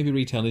think, well, maybe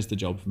retail is the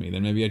job for me.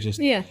 Then maybe I just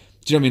Do you know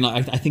what I mean?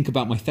 Like I think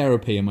about my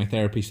therapy, and my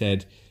therapy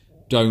said,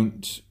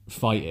 don't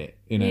fight it.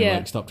 You know,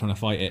 like stop trying to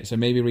fight it. So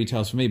maybe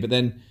retail's for me. But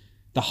then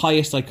the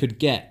highest I could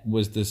get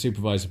was the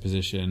supervisor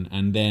position,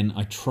 and then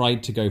I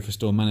tried to go for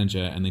store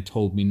manager, and they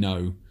told me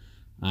no,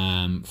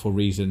 for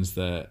reasons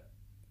that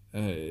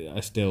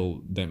I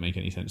still don't make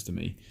any sense to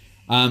me.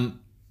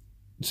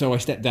 So I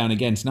stepped down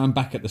again. So now I'm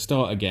back at the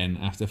start again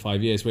after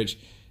 5 years, which,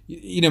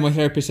 you know, my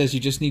therapist says you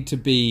just need to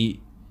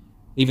be,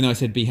 even though I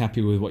said be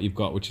happy with what you've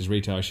got, which is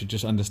retail, I should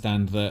just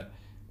understand that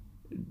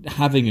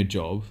having a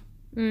job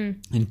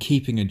and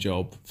keeping a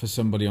job for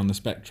somebody on the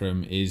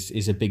spectrum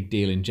is a big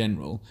deal in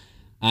general.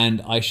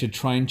 And I should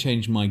try and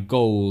change my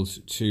goals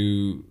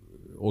to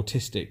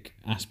autistic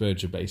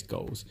Asperger-based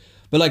goals.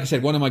 But like I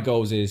said, one of my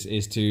goals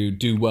is to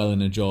do well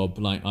in a job,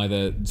 like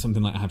either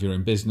something like have your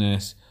own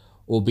business,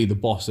 or be the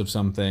boss of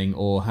something,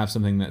 or have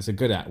something that's a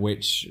good at.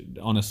 Which,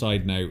 on a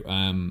side note,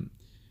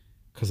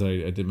 because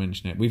I did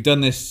mention it, we've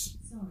done this.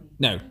 Sorry,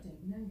 No, I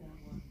don't know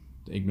that one.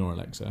 Ignore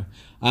Alexa.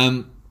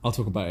 I'll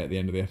talk about it at the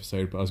end of the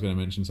episode, but I was going to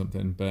mention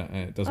something, but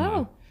it doesn't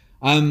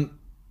matter.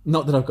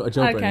 Not that I've got a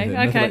job or anything.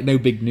 Nothing, like, no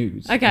big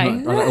news. Okay.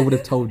 I would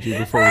have told you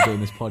before we're doing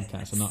this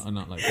podcast. I'm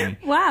not like me.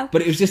 Wow.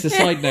 But it was just a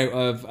side note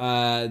of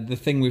the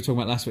thing we were talking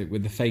about last week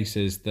with the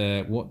faces.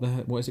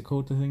 What is it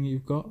called? The thing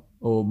you've got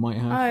or might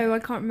have? Oh, I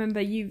can't remember.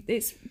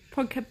 It's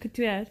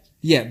podcast.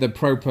 Yeah, the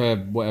proper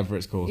whatever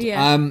it's called.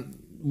 Yeah.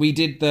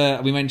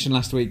 We mentioned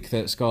last week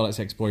that Scarlett's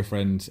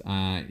ex-boyfriend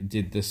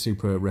did the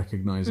super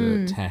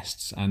recognizer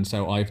tests, and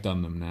so I've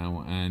done them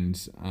now, and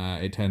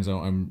it turns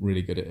out I'm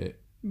really good at it.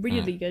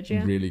 Really good,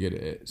 yeah. Really good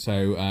at it.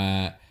 So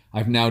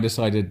I've now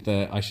decided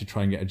that I should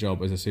try and get a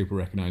job as a super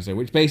recognizer,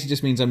 which basically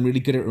just means I'm really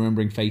good at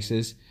remembering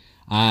faces.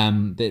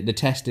 The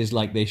test is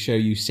like they show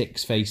you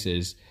 6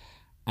 faces,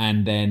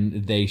 and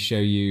then they show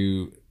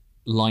you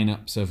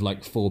lineups of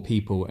like 4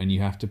 people, and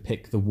you have to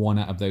pick the one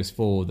out of those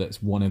 4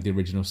 that's one of the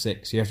original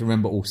 6. You have to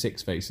remember all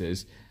 6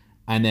 faces,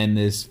 and then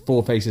there's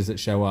 4 faces that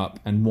show up,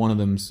 and one of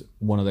them's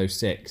one of those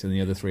 6, and the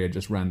other 3 are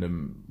just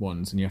random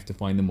ones, and you have to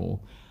find them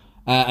all.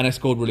 And I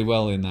scored really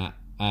well in that.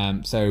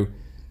 So,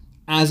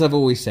 as I've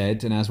always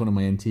said, and as one of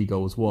my NT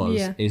goals was,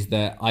 is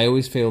that I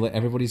always feel that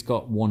everybody's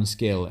got one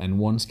skill, and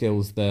one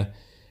skill's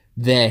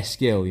their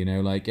skill. You know,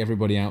 like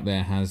everybody out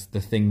there has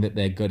the thing that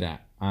they're good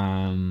at.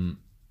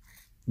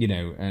 You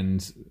know,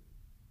 and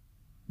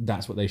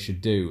that's what they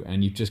should do.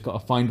 And you've just got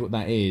to find what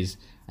that is,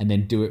 and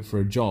then do it for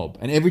a job.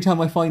 And every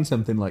time I find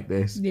something like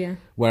this,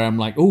 where I'm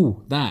like,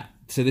 oh, that.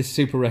 So this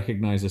super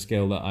recognizer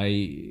skill that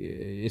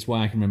it's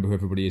why I can remember who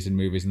everybody is in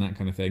movies and that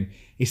kind of thing,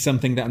 is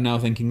something that I'm now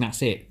thinking,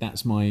 that's it.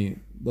 That's my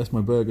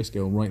burger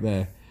skill right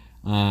there.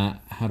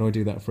 How do I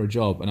do that for a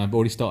job? And I've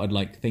already started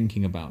like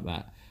thinking about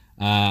that.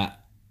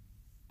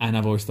 And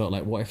I've always thought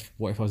like, what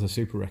if I was a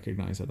super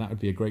recognizer? That would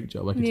be a great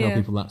job. I could tell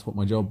people that's what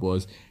my job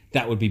was.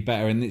 That would be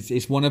better. And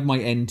it's one of my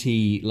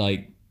NT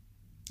like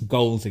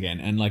goals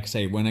again. And like I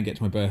say, when I get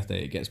to my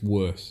birthday, it gets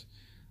worse.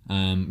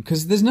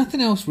 Because there's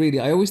nothing else really.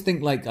 I always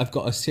think like I've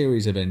got a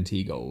series of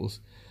NT goals,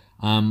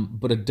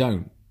 but I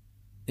don't.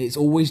 It's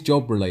always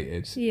job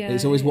related.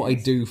 It's always what I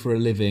do for a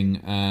living,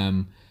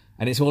 and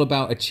it's all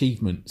about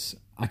achievements.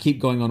 I keep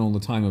going on all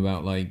the time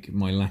about like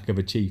my lack of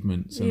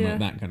achievements and like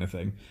that kind of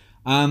thing.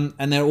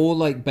 And they're all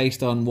like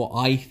based on what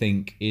I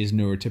think is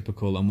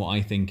neurotypical and what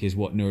I think is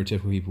what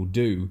neurotypical people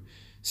do.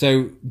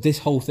 So this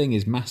whole thing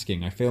is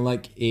masking. I feel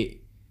like it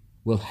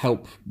will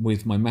help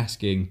with my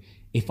masking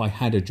if I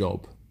had a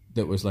job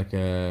that was like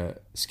a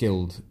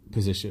skilled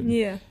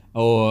position,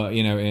 or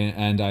you know,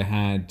 and I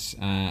had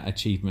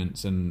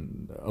achievements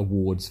and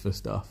awards for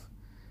stuff.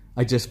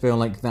 I just feel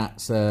like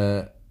that's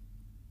what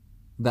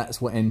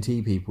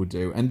NT people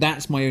do, and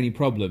that's my only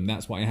problem.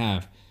 That's what I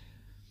have,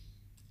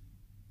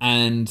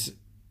 and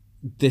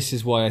this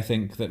is why I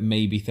think that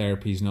maybe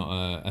therapy is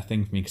not a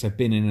thing for me, because I've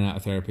been in and out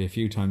of therapy a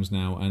few times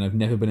now, and I've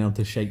never been able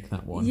to shake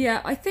that one.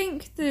 Yeah, I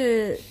think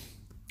the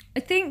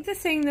thing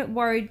that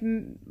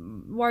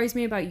worries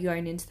me about you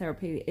going into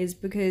therapy is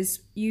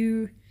because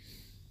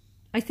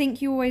I think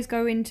you always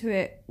go into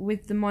it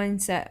with the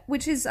mindset,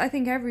 which is, I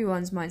think,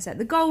 everyone's mindset.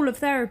 The goal of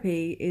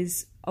therapy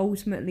is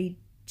ultimately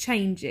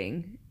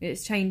changing.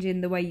 It's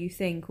changing the way you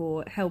think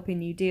or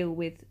helping you deal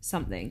with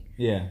something.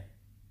 Yeah.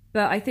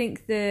 But I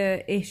think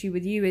the issue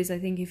with you is, I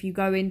think if you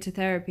go into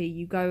therapy,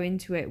 you go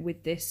into it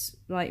with this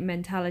like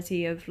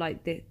mentality of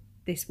like,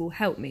 this will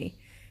help me.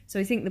 So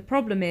I think the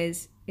problem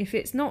is, if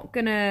it's not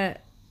gonna,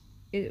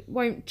 it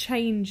won't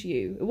change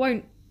you. It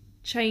won't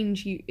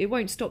change you. It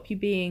won't stop you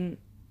being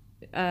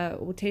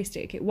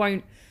autistic. It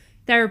won't.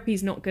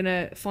 Therapy's not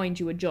gonna find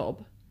you a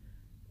job.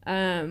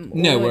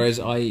 No, whereas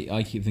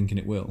I keep thinking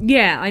it will.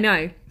 Yeah, I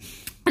know.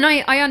 And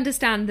I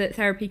understand that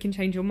therapy can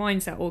change your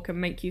mindset or can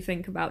make you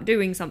think about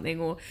doing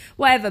something or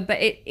whatever, but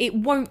it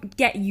won't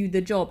get you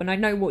the job. And I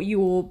know what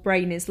your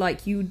brain is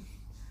like. You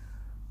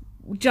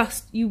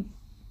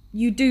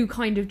do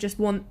kind of just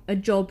want a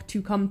job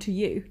to come to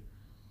you,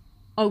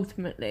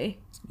 ultimately.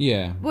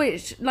 Yeah.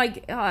 Which,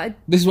 like...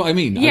 this is what I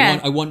mean. Yeah.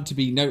 I want to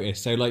be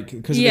noticed. So, like,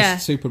 because of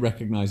this super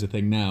recognizer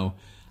thing now,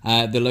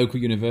 the local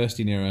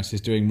university near us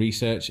is doing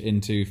research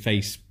into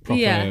face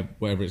proper,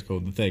 whatever it's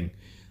called, the thing,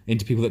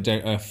 into people that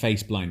don't have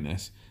face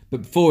blindness.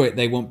 But for it,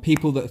 they want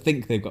people that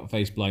think they've got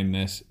face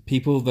blindness,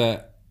 people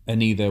that are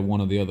neither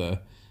one or the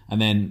other,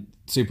 and then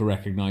super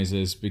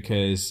recognizers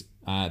because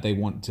they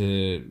want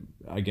to,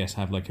 I guess,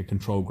 have like a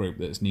control group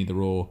that's neither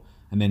or,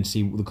 and then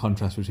see the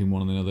contrast between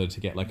one and another to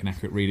get like an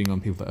accurate reading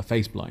on people that are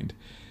face blind.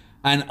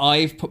 And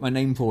I've put my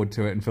name forward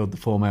to it and filled the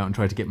form out and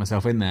tried to get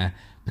myself in there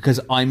because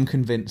I'm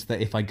convinced that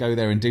if I go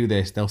there and do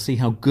this, they'll see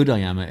how good I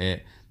am at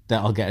it,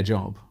 that I'll get a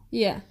job.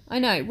 Yeah, I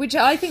know. Which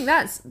I think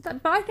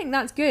but I think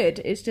that's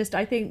good. It's just,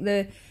 I think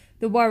the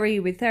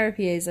worry with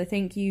therapy is I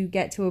think you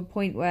get to a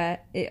point where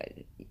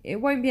it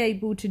won't be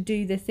able to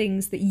do the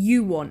things that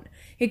you want.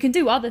 It can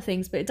do other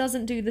things, but it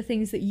doesn't do the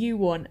things that you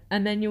want.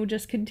 And then you'll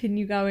just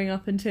continue going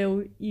up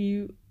until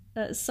you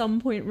at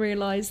some point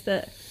realise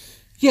that...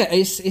 Yeah,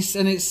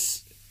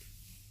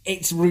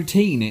 it's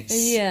routine.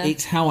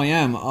 It's how I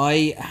am.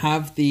 I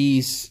have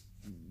this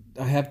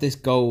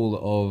goal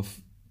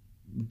of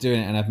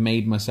doing it, and I've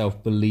made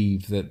myself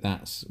believe that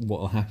that's what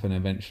will happen.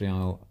 Eventually,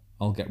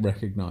 I'll get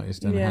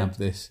recognised and have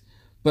this.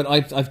 But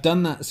I've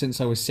done that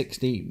since I was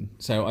 16,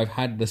 so I've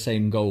had the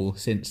same goal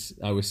since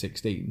I was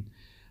 16.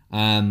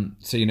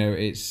 So you know,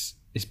 it's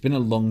been a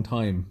long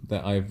time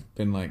that I've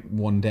been like,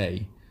 one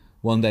day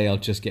I'll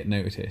just get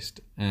noticed,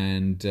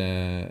 and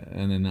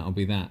then that'll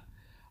be that.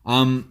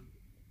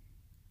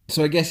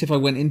 So I guess if I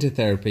went into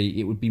therapy,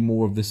 it would be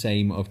more of the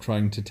same of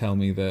trying to tell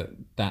me that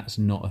that's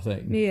not a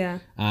thing. Yeah.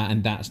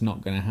 And that's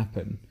not going to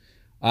happen.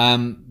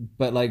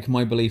 But like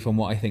my belief on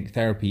what I think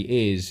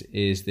therapy is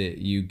that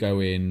you go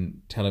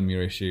in, tell them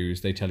your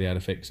issues, they tell you how to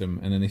fix them,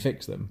 and then they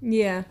fix them.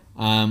 Yeah.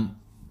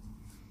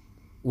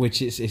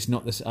 Which it's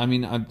not this. I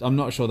mean, I'm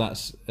not sure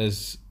that's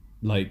as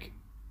like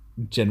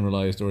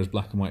generalized or as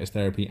black and white as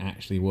therapy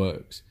actually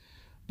works,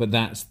 but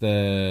that's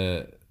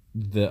the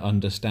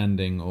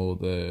understanding or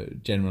the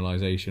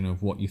generalization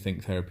of what you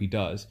think therapy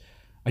does.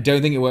 I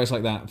don't think it works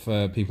like that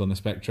for people on the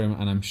spectrum,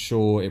 and I'm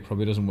sure it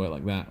probably doesn't work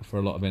like that for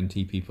a lot of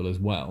NT people as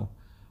well.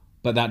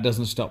 But that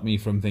doesn't stop me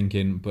from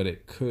thinking, but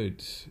it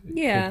could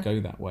go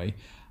that way.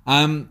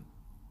 So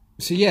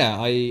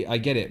yeah, I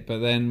get it. But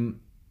then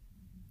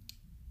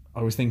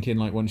I was thinking,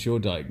 like, once you're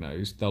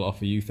diagnosed, they'll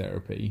offer you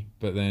therapy,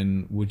 but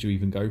then would you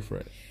even go for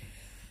it?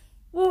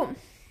 Well,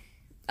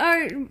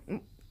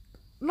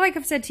 like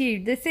I've said to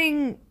you, the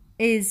thing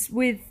is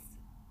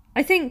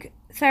I think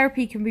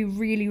therapy can be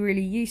really,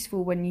 really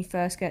useful when you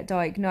first get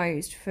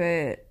diagnosed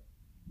for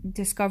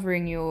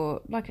discovering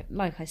your, like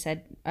I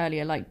said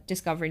earlier, like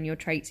discovering your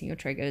traits and your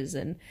triggers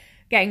and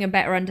getting a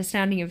better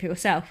understanding of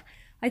yourself.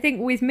 I think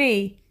with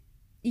me,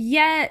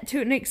 yeah, to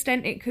an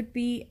extent it could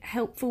be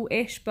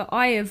helpful-ish, but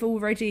I have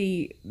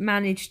already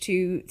managed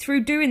to,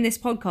 through doing this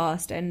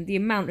podcast and the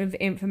amount of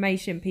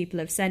information people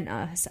have sent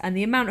us and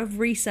the amount of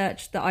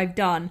research that I've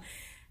done,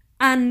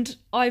 and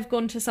I've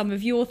gone to some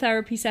of your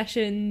therapy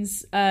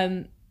sessions,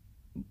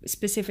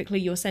 specifically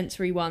your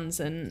sensory ones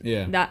and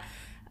that.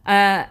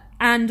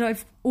 And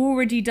I've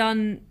already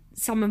done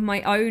some of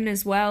my own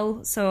as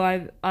well. So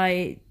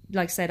I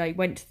like I said, I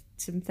went to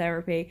some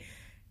therapy.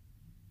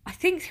 I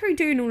think through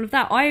doing all of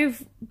that,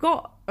 I've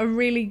got a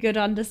really good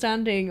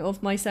understanding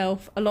of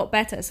myself a lot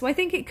better. So I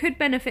think it could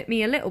benefit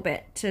me a little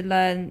bit to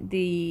learn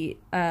the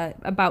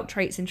about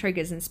traits and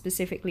triggers and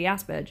specifically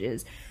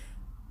Asperger's.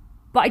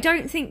 But I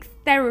don't think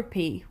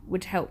therapy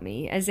would help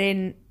me, as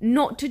in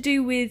not to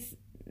do with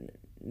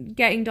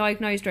getting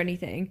diagnosed or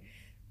anything,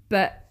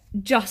 but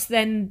just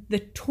then the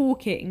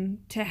talking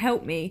to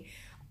help me.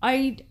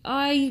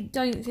 I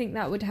don't think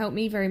that would help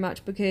me very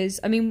much because,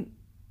 I mean,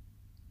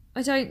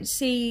 I don't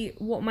see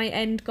what my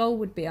end goal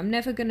would be. I'm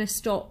never going to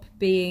stop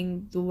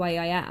being the way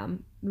I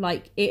am.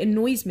 Like, it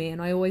annoys me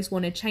and I always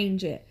want to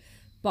change it.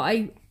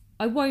 But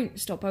I won't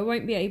stop. I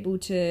won't be able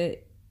to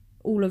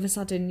all of a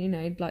sudden, you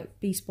know, like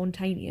be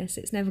spontaneous.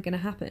 It's never going to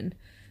happen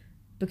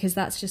because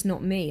that's just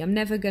not me. I'm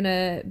never going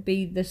to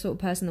be the sort of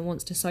person that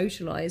wants to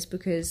socialise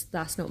because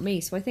that's not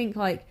me. So I think,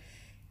 like,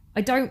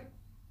 I don't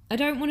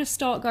want to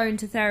start going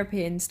to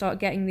therapy and start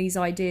getting these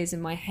ideas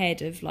in my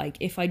head of, like,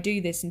 if I do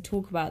this and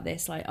talk about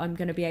this, like, I'm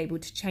going to be able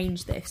to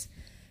change this.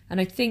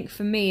 And I think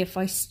for me, if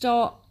I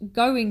start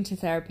going to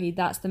therapy,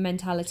 that's the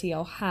mentality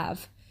I'll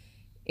have.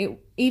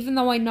 Even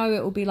though I know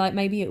it will be like,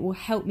 maybe it will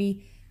help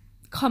me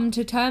come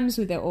to terms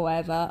with it or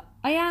whatever,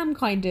 I am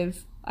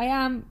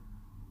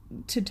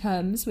to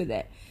terms with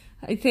it.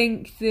 I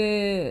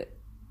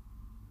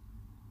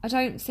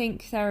don't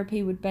think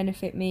therapy would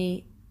benefit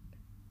me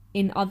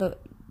in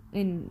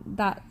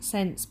that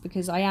sense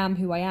because I am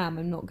who I am.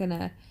 I'm not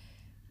gonna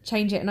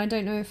change it, and I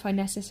don't know if I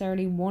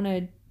necessarily want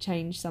to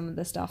change some of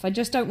the stuff. I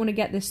just don't want to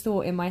get this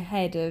thought in my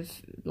head of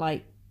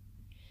like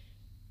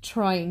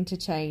trying to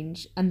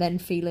change and then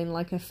feeling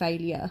like a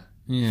failure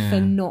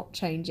for not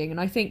changing. And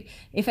I think,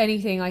 if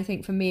anything, I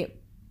think for me it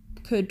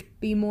could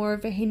be more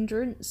of a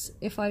hindrance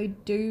if I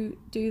do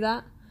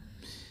that.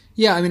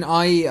 Yeah, I mean,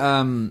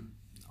 I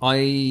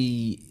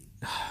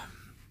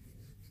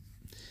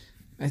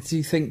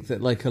do think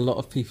that like a lot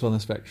of people on the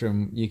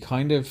spectrum, you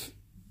kind of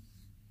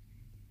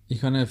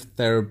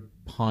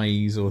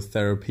therapize or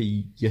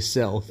therapy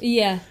yourself.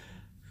 Yeah.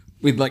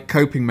 With like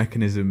coping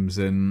mechanisms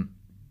and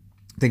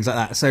things like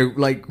that. So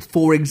like,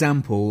 for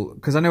example,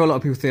 because I know a lot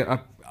of people think,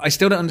 I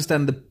still don't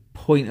understand the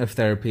point of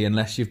therapy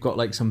unless you've got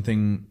like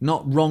something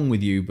not wrong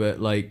with you,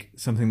 but like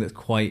something that's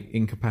quite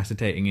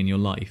incapacitating in your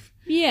life.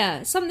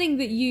 Yeah, something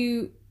that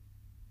you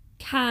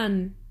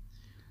can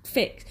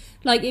fix.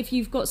 Like if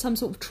you've got some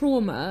sort of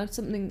trauma,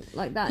 something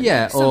like that.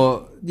 Yeah,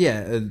 or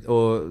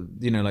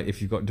you know, like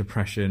if you've got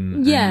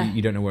depression, and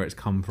you don't know where it's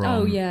come from.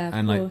 Oh yeah,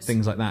 and like course.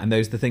 Things like that. And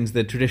those are the things,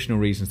 the traditional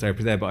reasons therapy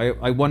is there. But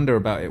I wonder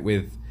about it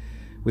with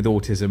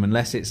autism,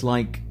 unless it's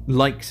like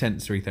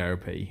sensory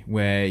therapy,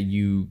 where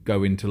you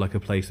go into like a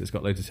place that's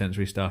got loads of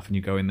sensory stuff, and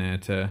you go in there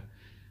to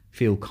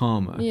feel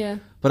calmer. Yeah.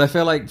 But I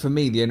feel like for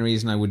me, the only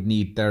reason I would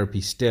need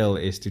therapy still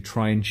is to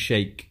try and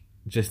shake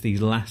just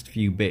these last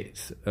few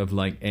bits of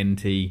like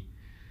NT.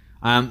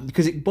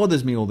 Because it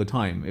bothers me all the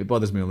time.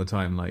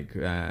 Like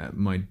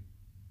my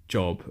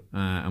job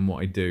and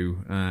what I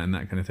do and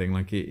that kind of thing.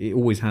 Like it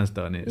always has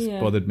done. It's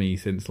bothered me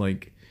since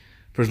like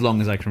for as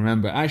long as I can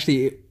remember.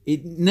 Actually,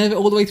 it never,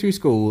 all the way through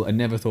school, I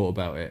never thought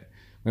about it.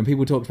 When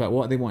people talked about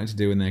what they wanted to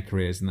do in their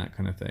careers and that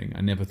kind of thing,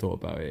 I never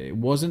thought about it. It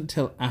wasn't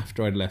till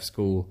after I'd left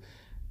school,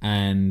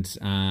 and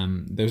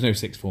there was no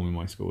sixth form in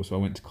my school, so I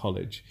went to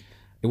college.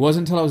 It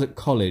wasn't until I was at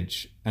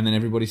college, and then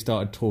everybody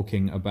started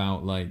talking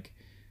about like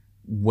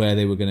where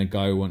they were going to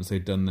go once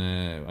they'd done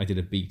their... I did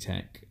a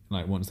BTEC.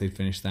 Like once they'd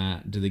finished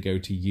that, do they go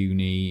to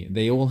uni?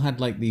 They all had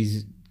like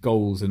these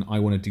goals, and I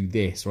want to do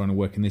this, or I want to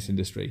work in this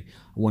industry.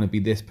 I want to be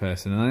this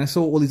person. And I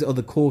saw all these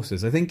other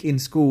courses. I think in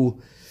school,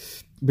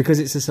 because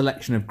it's a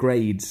selection of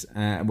grades,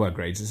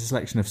 it's a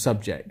selection of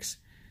subjects.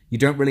 You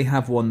don't really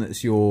have one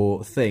that's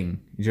your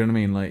thing. Do you know what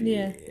I mean? Like,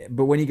 yeah.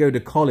 But when you go to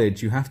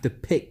college, you have to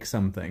pick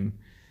something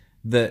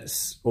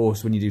that's...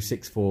 Also, when you do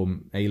sixth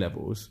form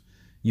A-levels,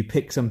 you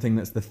pick something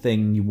that's the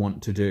thing you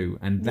want to do.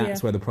 And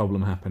that's where the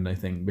problem happened, I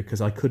think,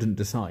 because I couldn't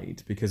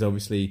decide. Because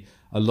obviously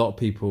a lot of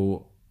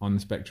people on the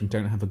spectrum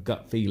don't have a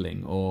gut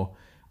feeling, or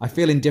I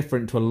feel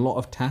indifferent to a lot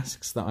of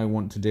tasks that I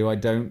want to do. I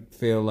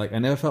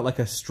never felt like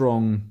a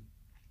strong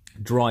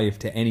drive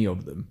to any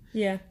of them.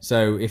 Yeah.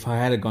 So if I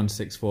had gone to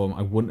sixth form,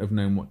 I wouldn't have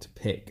known what to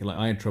pick. Like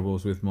I had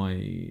troubles with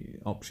my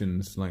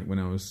options, like when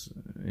I was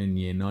in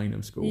year 9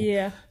 of school.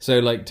 Yeah. So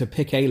like to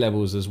pick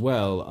A-levels as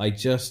well, I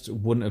just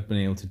wouldn't have been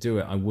able to do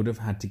it. I would have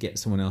had to get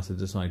someone else to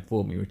decide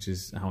for me, which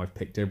is how I've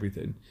picked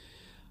everything.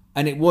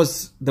 And there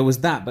was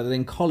that, but then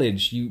in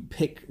college, you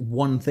pick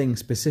one thing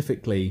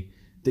specifically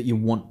that you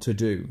want to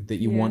do, that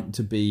you want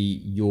to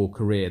be your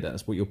career.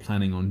 That's what you're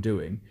planning on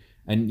doing.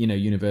 And, you know,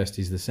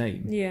 university's the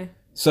same. Yeah.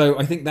 So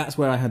I think that's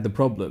where I had the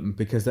problem,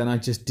 because then I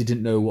just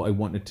didn't know what I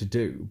wanted to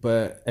do.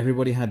 But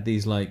everybody had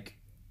these like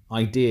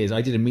ideas.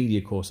 I did a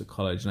media course at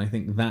college, and I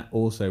think that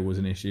also was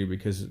an issue,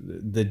 because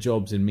the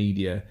jobs in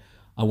media,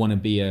 I want to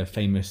be a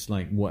famous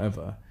like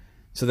whatever.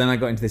 So then I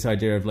got into this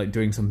idea of like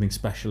doing something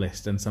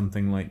specialist and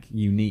something like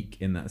unique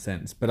in that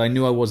sense. But I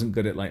knew I wasn't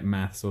good at like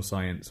maths or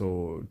science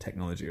or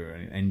technology or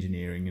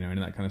engineering, you know,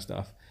 and that kind of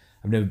stuff.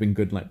 I've never been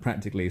good like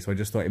practically. So I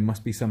just thought it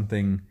must be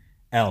something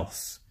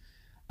else.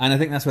 And I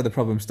think that's where the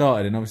problem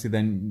started. And obviously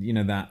then, you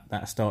know,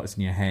 that starts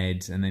in your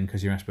head. And then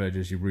because you're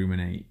Asperger's, you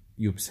ruminate,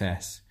 you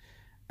obsess.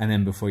 And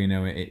then before you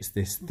know it, it's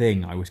this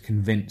thing. I was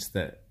convinced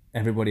that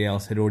everybody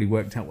else had already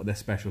worked out what their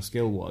special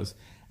skill was.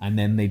 And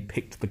then they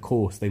picked the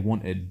course they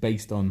wanted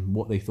based on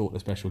what they thought the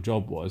special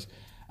job was.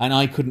 And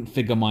I couldn't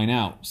figure mine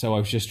out. So I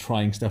was just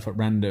trying stuff at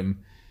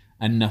random.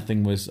 And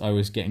I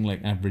was getting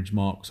like average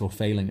marks or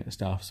failing at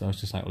stuff. So I was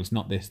just like, well, it's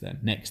not this then.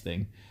 Next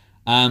thing.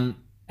 And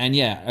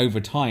yeah, over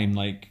time,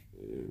 like,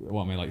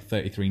 what am I, like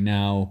 33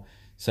 now?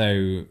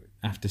 So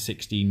after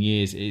 16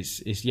 years,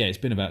 it's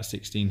been about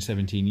 16,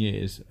 17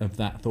 years of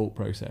that thought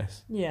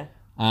process. Yeah.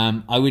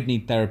 I would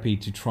need therapy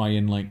to try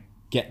and like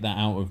get that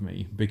out of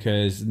me,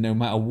 because no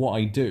matter what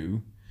I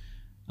do,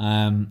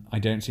 I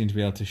don't seem to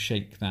be able to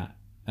shake that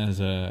as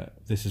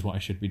this is what I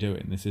should be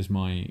doing. This is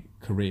my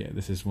career.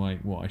 This is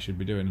what I should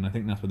be doing. And I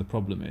think that's where the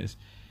problem is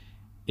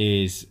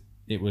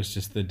it was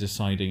just the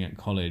deciding at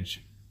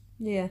college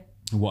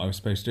what I was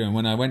supposed to do. And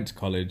when I went to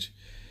college,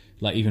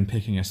 like even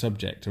picking a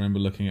subject, I remember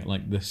looking at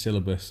like the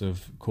syllabus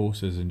of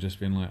courses and just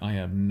being like, I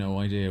have no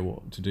idea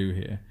what to do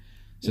here.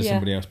 So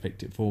somebody else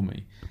picked it for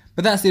me.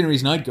 But that's the only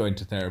reason I'd go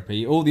into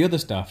therapy. All the other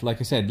stuff,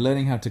 like I said,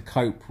 learning how to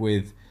cope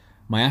with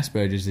my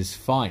Asperger's is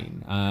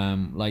fine.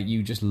 Like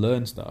you just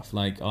learn stuff.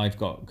 Like I've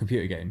got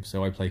computer games,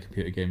 so I play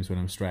computer games when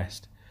I'm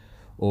stressed.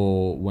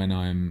 or when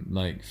I'm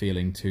like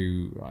feeling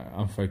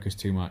I'm focused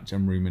too much,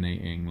 I'm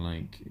ruminating,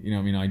 like, you know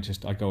what I mean?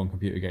 I go on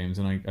computer games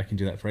and I can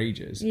do that for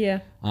ages.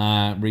 Yeah.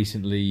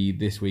 Recently,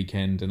 this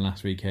weekend and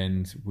last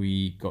weekend,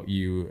 we got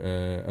you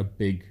a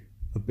big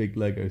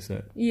Lego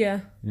set. Yeah.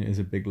 And it is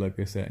a big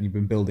Lego set, and you've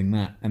been building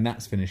that, and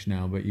that's finished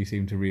now, but you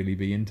seem to really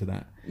be into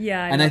that.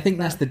 Yeah. I think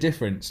that's the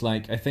difference.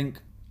 Like, I think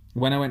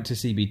when I went to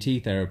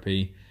CBT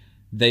therapy,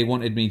 they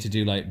wanted me to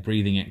do like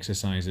breathing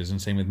exercises,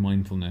 and same with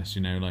mindfulness,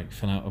 you know, like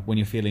fill out when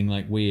you're feeling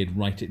like weird,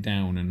 write it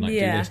down and like do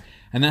this.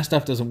 And that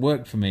stuff doesn't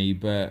work for me,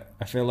 but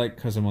I feel like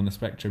because I'm on the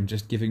spectrum,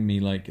 just giving me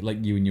like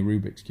you and your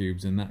Rubik's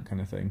cubes and that kind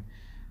of thing.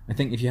 I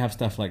think if you have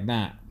stuff like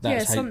that,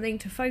 that's something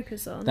to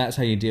focus on. That's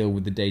how you deal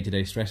with the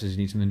day-to-day stresses. You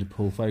need something to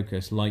pull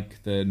focus,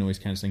 like the noise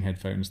cancelling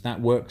headphones.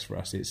 That works for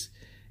us.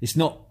 It's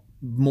not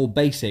more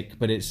basic,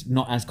 but it's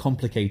not as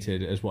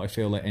complicated as what I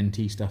feel like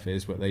NT stuff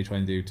is, what they try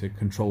and do to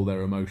control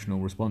their emotional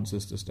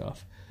responses to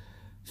stuff.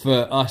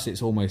 For us,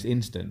 it's almost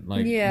instant.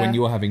 Like when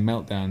you're having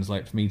meltdowns,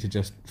 like for me to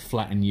just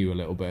flatten you a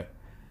little bit,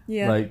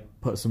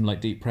 like put some like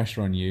deep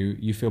pressure on you,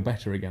 you feel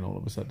better again all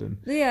of a sudden.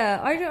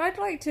 Yeah, I'd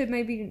like to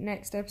maybe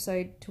next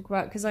episode talk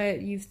about, because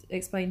you've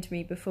explained to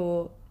me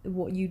before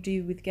what you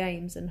do with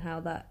games and how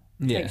that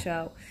takes you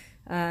out.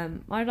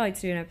 I'd like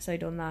to do an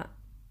episode on that.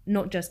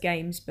 Not just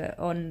games, but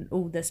on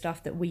all the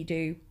stuff that we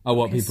do. Oh,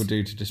 what people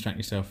do to distract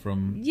yourself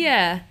from...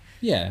 Yeah.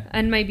 Yeah.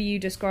 And maybe you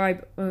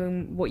describe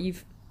what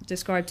you've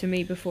described to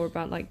me before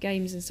about like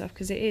games and stuff,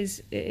 because it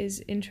is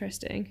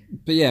interesting.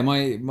 But yeah,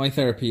 my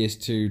therapy is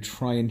to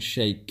try and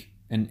shake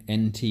an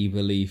NT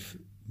belief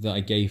that I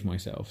gave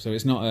myself. So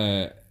it's not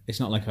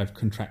like I've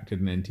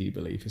contracted an NT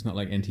belief. It's not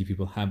like NT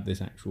people have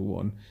this actual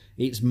one.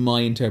 It's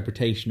my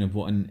interpretation of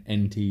what an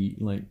NT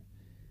like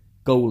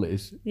goal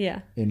is.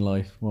 Yeah. In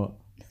life. What?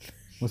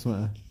 What's the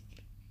matter?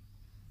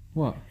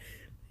 What?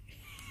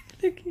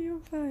 Look at your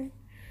phone.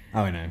 Oh,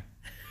 I know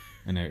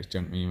it's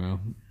junk email.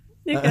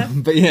 Okay.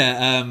 But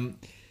yeah,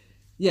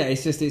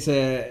 it's just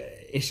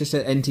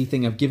an NT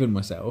thing I've given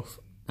myself,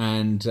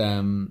 and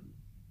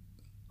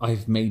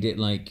I've made it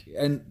like,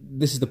 and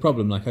this is the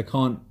problem. Like, I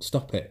can't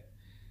stop it.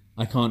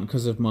 I can't,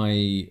 because of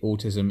my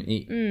autism.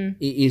 It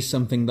is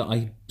something that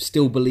I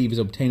still believe is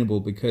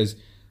obtainable because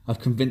I've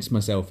convinced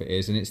myself it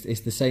is, and it's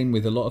the same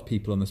with a lot of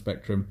people on the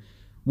spectrum.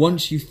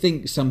 Once you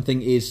think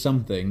something is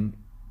something,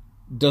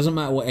 doesn't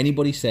matter what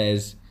anybody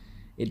says,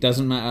 it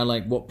doesn't matter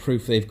like what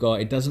proof they've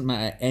got, it doesn't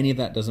matter, any of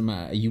that doesn't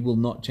matter. You will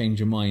not change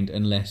your mind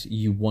unless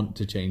you want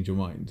to change your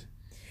mind.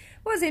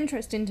 What's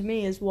interesting to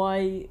me is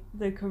why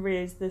the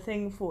career is the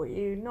thing for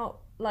you, not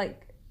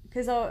like,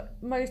 because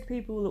most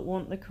people that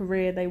want the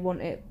career, they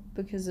want it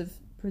because of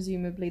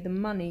presumably the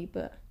money,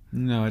 but...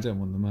 No, I don't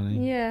want the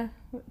money. Yeah,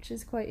 which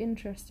is quite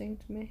interesting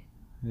to me.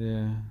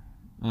 Yeah.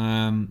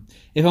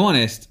 If I'm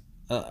honest...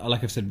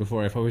 like I've said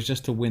before, if I was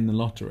just to win the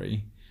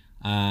lottery,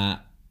 I'd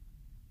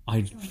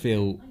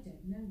feel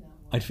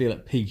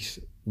at peace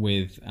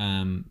with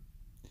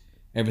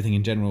everything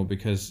in general,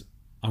 because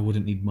I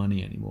wouldn't need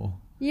money anymore.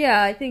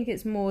 Yeah, I think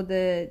it's more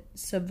the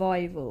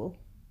survival.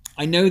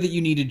 I know that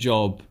you need a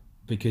job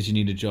because you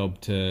need a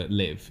job to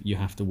live. You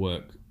have to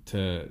work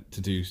to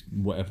do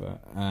whatever.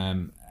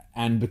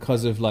 And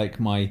because of like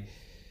my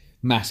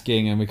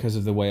masking and because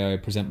of the way I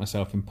present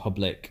myself in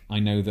public, I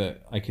know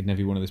that I could never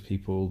be one of those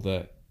people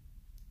that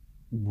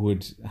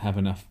would have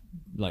enough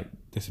like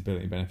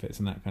disability benefits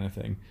and that kind of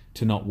thing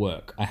to not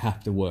work. I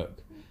have to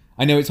work.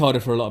 I know it's harder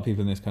for a lot of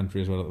people in this country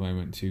as well at the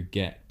moment to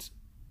get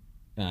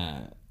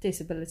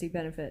disability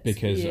benefits,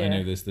 because I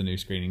know there's the new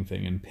screening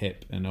thing and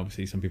PIP, and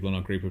obviously some people in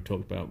our group have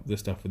talked about the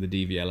stuff with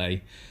the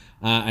DVLA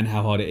and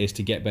how hard it is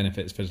to get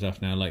benefits for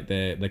stuff now. Like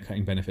they're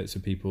cutting benefits for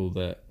people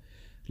that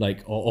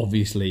like are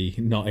obviously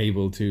not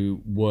able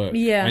to work.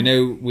 Yeah. I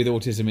know with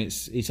autism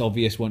it's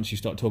obvious once you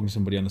start talking to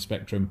somebody on the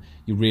spectrum,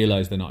 you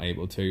realise they're not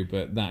able to,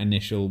 but that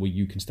initial where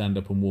you can stand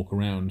up and walk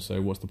around,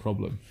 so what's the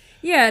problem?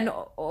 Yeah, and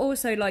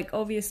also like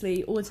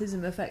obviously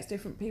autism affects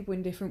different people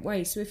in different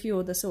ways. So if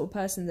you're the sort of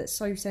person that's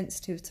so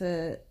sensitive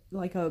to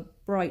like a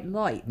bright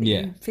light that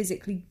you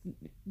physically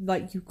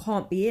like you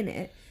can't be in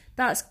it,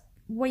 that's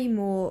way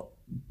more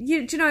do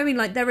you know what I mean?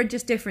 Like there are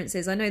just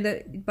differences. I know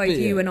that both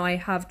you and I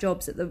have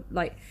jobs at the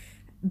like,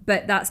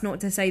 but that's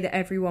not to say that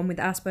everyone with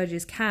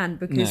Asperger's can,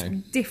 because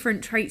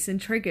different traits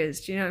and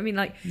triggers. Do you know what I mean?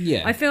 Like,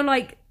 I feel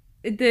like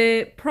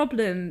the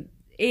problem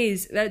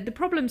is the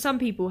problem some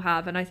people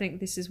have, and I think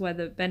this is where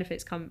the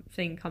benefits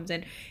thing comes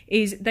in,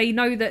 is they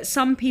know that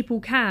some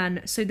people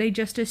can, so they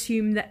just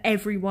assume that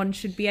everyone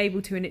should be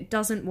able to, and it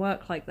doesn't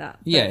work like that.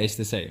 But, it's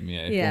the same.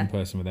 If one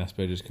person with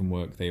Asperger's can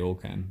work, they all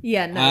can.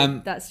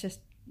 That's just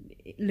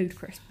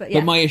ludicrous. But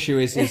my issue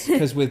is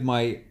because with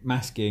my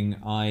masking,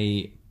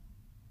 I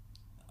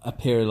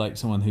appear like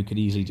someone who could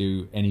easily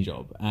do any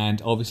job,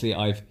 and obviously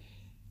I've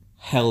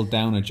held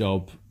down a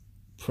job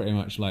pretty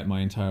much like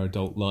my entire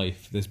adult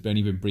life. There's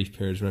only been brief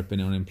periods where I've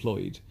been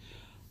unemployed,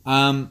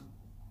 so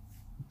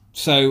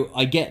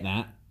I get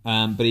that,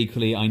 but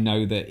equally I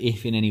know that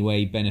if in any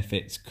way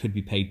benefits could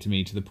be paid to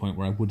me to the point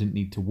where I wouldn't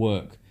need to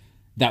work,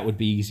 that would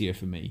be easier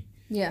for me.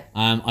 Yeah.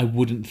 I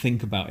wouldn't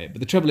think about it.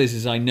 But the trouble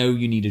is I know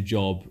you need a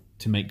job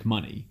to make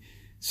money.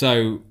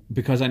 So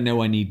because I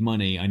know I need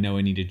money, I know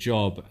I need a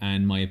job,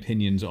 and my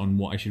opinions on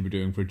what I should be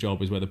doing for a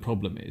job is where the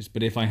problem is.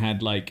 But if I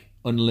had like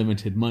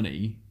unlimited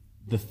money,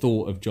 the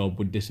thought of job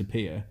would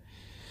disappear.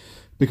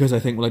 Because I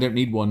think, well, I don't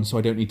need one, so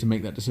I don't need to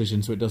make that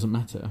decision, so it doesn't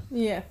matter.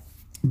 Yeah.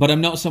 But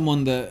I'm not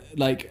someone that,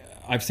 like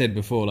I've said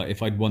before, like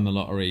if I'd won the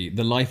lottery,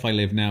 the life I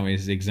live now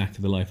is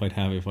exactly the life I'd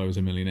have if I was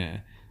a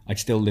millionaire. I'd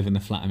still live in the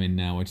flat I'm in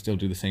now. I'd still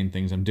do the same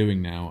things I'm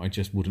doing now. I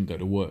just wouldn't go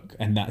to work.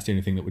 And that's the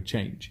only thing that would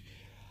change.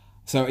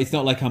 So it's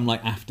not like I'm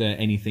like after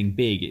anything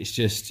big. It's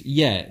just,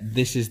 yeah,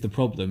 this is the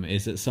problem,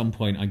 is at some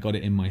point I got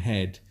it in my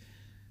head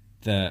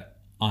that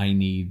I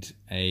need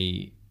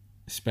a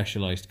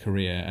specialised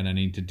career and I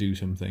need to do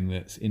something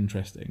that's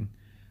interesting.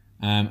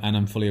 And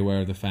I'm fully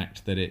aware of the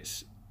fact that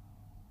it's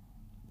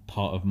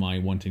part of my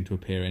wanting to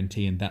appear NT,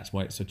 and that's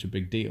why it's such a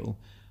big deal.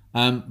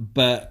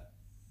 But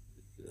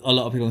a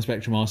lot of people on the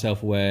spectrum are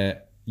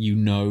self-aware. You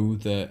know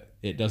that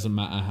it doesn't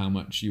matter how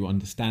much you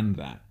understand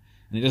that.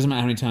 And it doesn't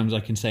matter how many times I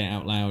can say it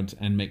out loud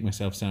and make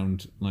myself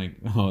sound like,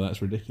 oh,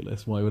 that's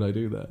ridiculous. Why would I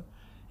do that?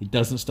 It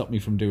doesn't stop me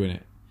from doing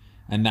it.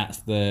 And that's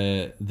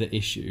the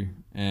issue,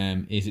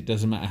 is it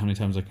doesn't matter how many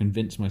times I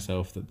convince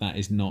myself that that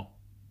is not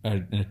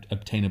an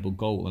obtainable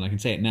goal. And I can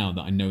say it now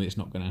that I know it's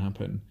not going to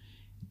happen.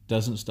 It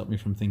doesn't stop me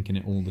from thinking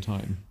it all the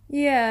time.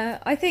 Yeah,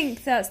 I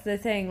think that's the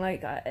thing.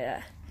 Like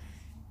I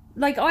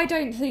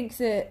don't think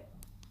that...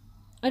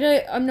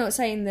 I'm not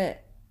saying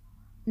that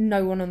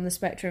no one on the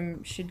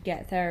spectrum should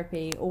get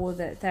therapy or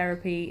that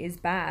therapy is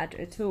bad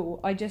at all.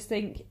 I just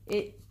think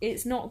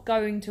it's not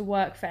going to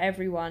work for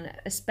everyone,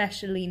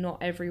 especially not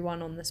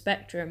everyone on the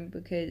spectrum,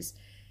 because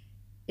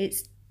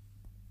it's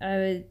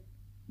the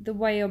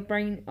way our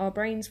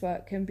brains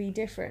work can be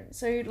different.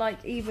 So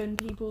like even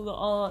people that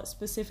are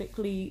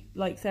specifically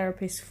like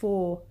therapists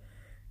for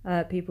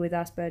people with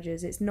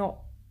Asperger's,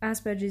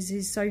 Asperger's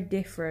is so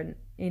different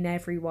in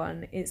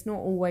everyone. It's not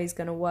always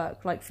going to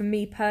work. Like for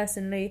me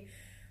personally,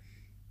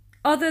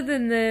 other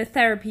than the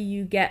therapy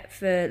you get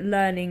for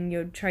learning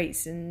your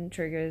traits and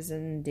triggers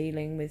and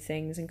dealing with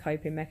things and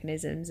coping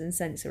mechanisms and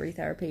sensory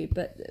therapy,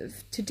 but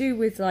to do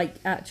with like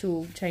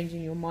actual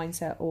changing your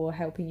mindset or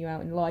helping you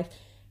out in life,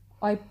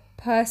 I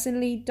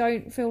personally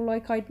don't feel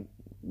like I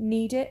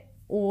need it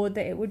or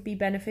that it would be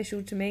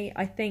beneficial to me.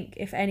 I think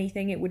if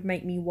anything it would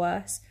make me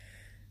worse,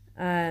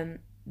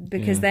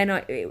 because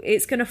then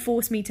it's going to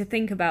force me to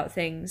think about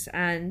things.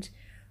 And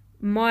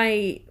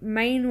my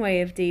main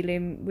way of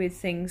dealing with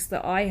things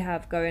that I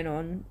have going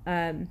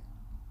on,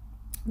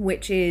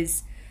 which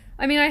is,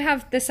 I mean, I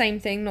have the same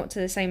thing, not to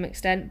the same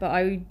extent, but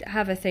I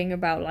have a thing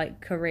about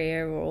like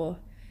career or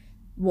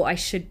what I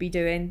should be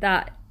doing.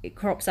 That it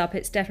crops up.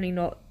 It's definitely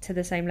not to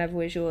the same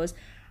level as yours.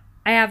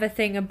 I have a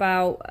thing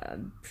about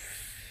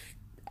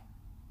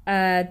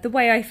the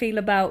way I feel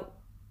about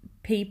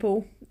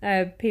people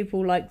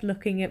like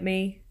looking at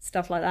me,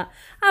 stuff like that.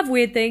 I have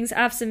weird things. I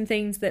have some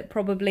things that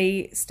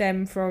probably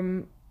stem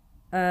from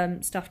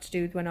stuff to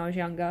do with when I was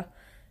younger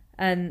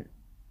and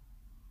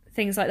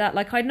things like that.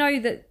 Like I know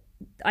that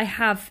I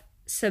have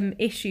some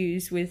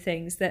issues with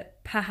things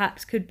that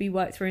perhaps could be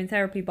worked through in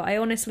therapy, but I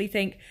honestly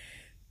think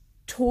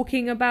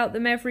talking about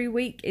them every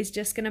week is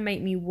just going to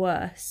make me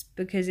worse,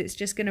 because it's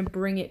just going to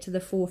bring it to the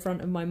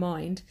forefront of my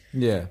mind.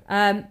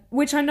 Yeah.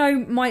 Which I know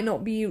might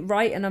not be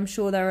right, and I'm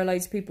sure there are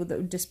loads of people that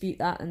would dispute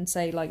that and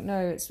say like,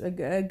 no, it's a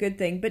good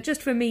thing. But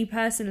just for me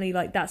personally,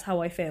 like that's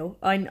how I feel.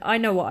 I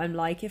know what I'm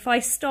like. If I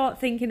start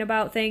thinking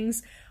about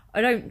things, I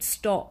don't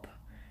stop.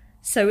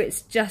 So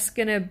it's just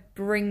going to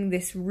bring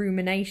this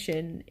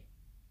rumination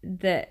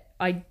that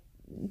I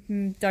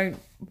don't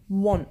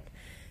want.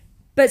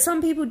 But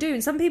some people do,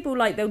 and some people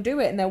like they'll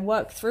do it and they'll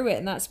work through it,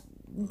 and that's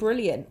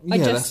brilliant.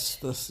 That's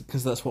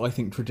because that's what I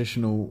think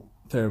traditional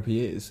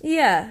therapy is.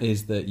 Yeah,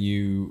 is that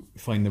you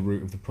find the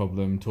root of the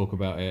problem, talk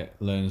about it,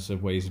 learn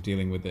some ways of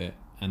dealing with it,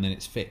 and then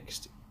it's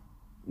fixed.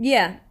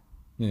 Yeah,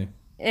 yeah,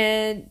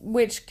 and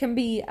which can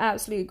be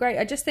absolutely great.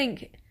 I just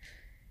think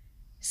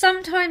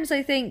sometimes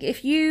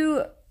if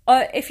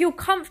you're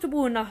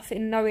comfortable enough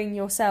in knowing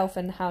yourself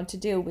and how to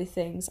deal with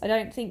things, I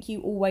don't think you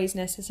always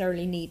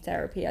necessarily need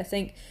therapy. I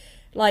think,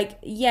 like,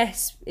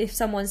 yes, if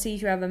someone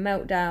sees you have a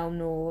meltdown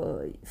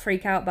or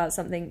freak out about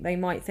something, they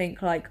might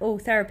think like, oh,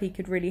 therapy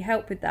could really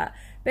help with that.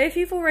 But if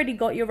you've already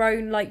got your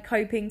own like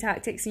coping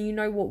tactics and you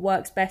know what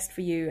works best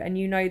for you, and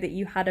you know that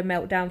you had a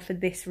meltdown for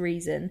this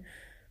reason,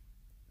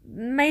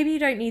 maybe you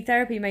don't need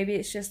therapy. Maybe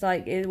it's just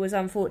like it was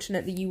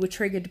unfortunate that you were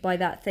triggered by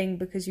that thing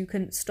because you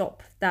couldn't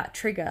stop that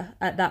trigger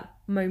at that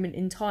moment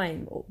in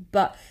time,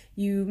 but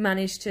you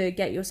managed to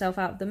get yourself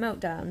out of the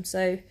meltdown.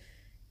 So,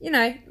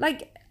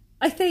 like,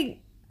 I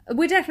think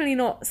we're definitely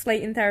not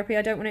slating therapy.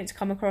 I don't want it to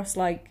come across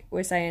like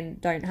we're saying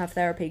don't have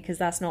therapy, because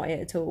that's not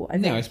it at all.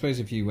 I suppose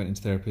if you went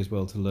into therapy as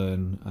well to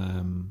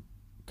learn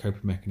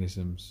coping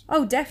mechanisms.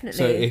 Oh, definitely.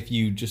 So if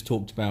you just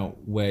talked about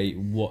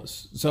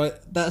so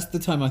that's the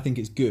time I think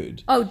it's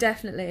good. Oh,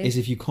 definitely. Is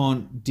if you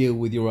can't deal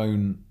with your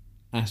own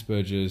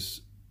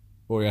Asperger's,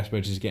 or your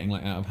Asperger's is getting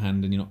like out of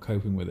hand and you're not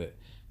coping with it.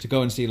 to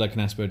go and see like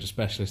an Asperger's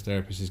specialist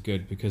therapist is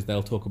good, because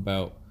they'll talk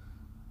about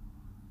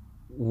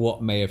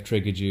what may have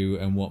triggered you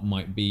and what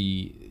might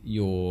be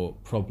your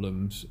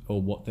problems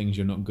or what things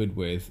you're not good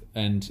with.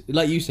 And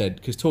like you said,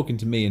 because talking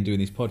to me and doing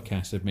these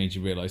podcasts have made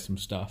you realise some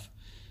stuff.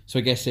 So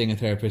I guess seeing a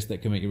therapist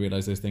that can make you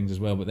realise those things as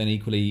well. But then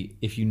equally,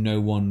 if you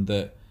know one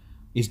that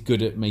is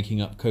good at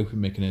making up coping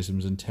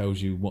mechanisms and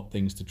tells you what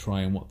things to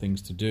try and what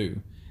things to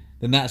do,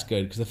 then that's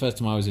good. Because the first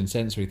time I was in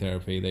sensory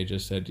therapy, they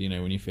just said, you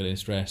know, when you're feeling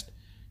stressed,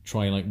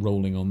 try like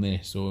rolling on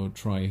this or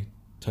try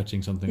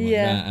touching something like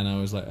that. And I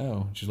was like,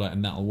 oh, she's like,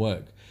 and that'll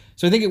work.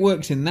 So I think it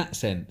works in that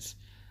sense.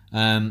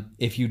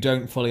 If you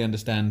don't fully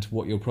understand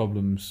what your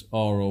problems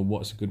are or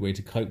what's a good way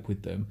to cope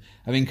with them.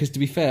 I mean, because to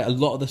be fair, a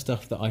lot of the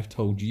stuff that I've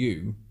told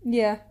you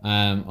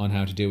on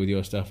how to deal with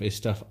your stuff is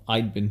stuff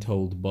I'd been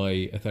told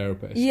by a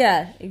therapist.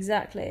 Yeah,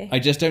 exactly. I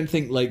just don't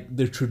think like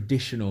the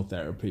traditional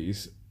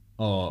therapies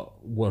are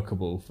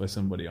workable for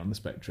somebody on the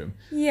spectrum.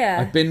 Yeah.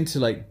 I've been to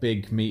like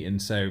big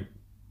meetings, so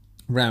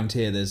around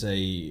here there's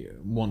a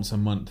once a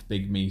month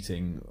big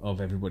meeting of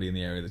everybody in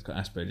the area that's got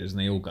Asperger's, and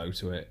they all go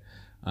to it.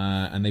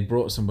 And they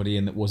brought somebody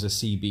in that was a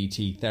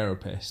CBT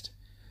therapist.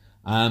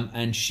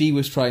 And she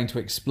was trying to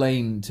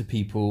explain to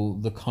people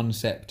the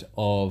concept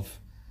of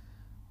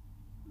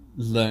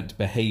learnt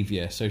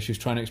behaviour. So she was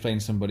trying to explain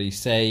to somebody,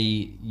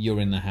 say you're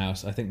in the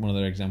house. I think one of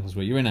their examples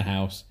were you're in a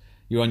house,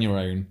 you're on your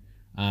own,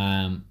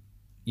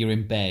 you're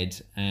in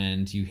bed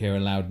and you hear a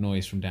loud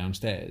noise from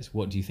downstairs.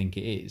 What do you think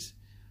it is?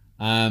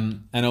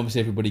 And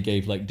obviously everybody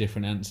gave like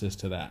different answers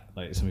to that.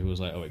 Like some people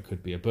was like, oh, it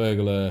could be a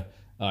burglar.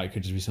 It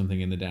could just be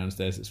something in the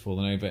downstairs that's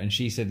fallen over. And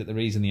she said that the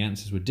reason the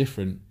answers were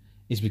different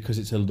is because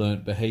it's a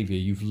learnt behaviour.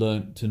 You've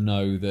learnt to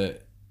know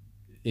that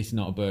it's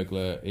not a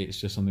burglar, it's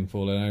just something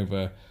falling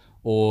over.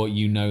 Or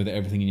you know that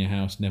everything in your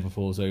house never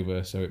falls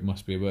over, so it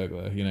must be a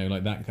burglar, you know,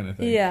 like that kind of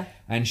thing. Yeah.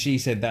 And she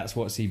said that's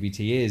what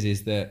CBT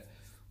is that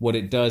what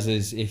it does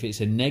is if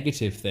it's a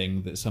negative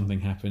thing that something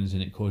happens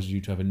and it causes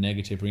you to have a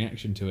negative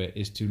reaction to it,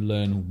 is to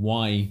learn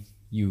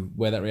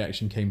where that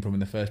reaction came from in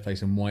the first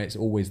place and why it's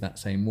always that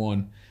same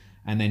one.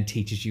 And then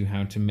teaches you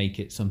how to make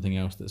it something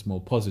else that's more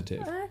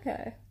positive.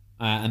 Okay.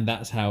 And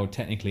that's how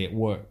technically it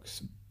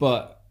works.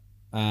 But,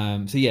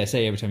 so yeah,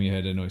 say every time you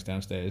heard a noise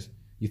downstairs,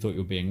 you thought you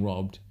were being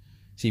robbed.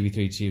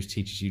 CB3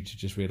 teaches you to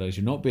just realise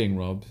you're not being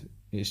robbed.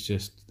 It's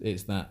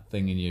that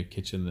thing in your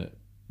kitchen that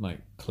like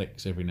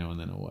clicks every now and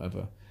then or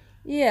whatever.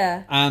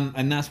 Yeah.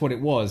 And that's what it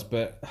was.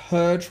 But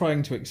her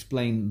trying to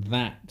explain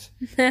that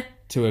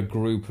to a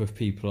group of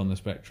people on the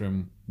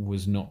spectrum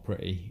was not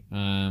pretty.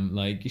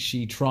 Like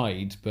she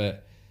tried,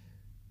 but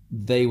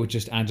they were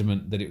just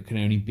adamant that it can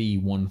only be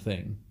one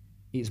thing.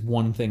 It's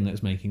one thing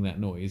that's making that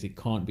noise. It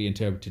can't be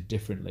interpreted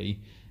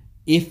differently.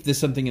 If there's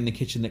something in the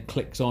kitchen that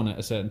clicks on at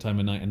a certain time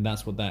of night and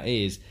that's what that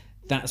is,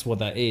 that's what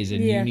that is.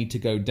 And you need to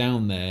go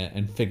down there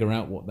and figure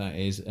out what that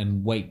is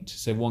and wait.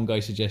 So one guy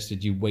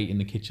suggested you wait in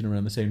the kitchen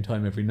around the same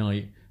time every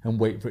night and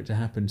wait for it to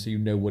happen so you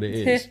know what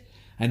it is.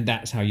 And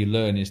that's how you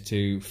learn, is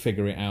to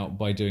figure it out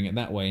by doing it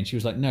that way. And she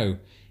was like, no,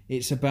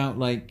 it's about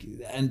like...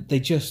 And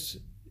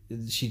the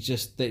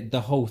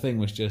whole thing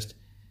was just,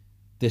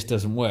 this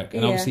doesn't work.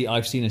 And obviously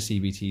I've seen a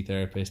CBT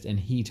therapist and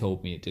he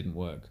told me it didn't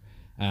work.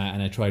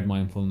 And I tried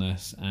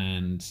mindfulness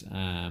and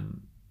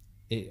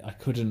I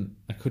couldn't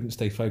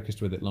stay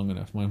focused with it long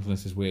enough.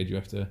 Mindfulness is weird. You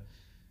have to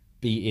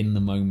be in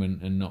the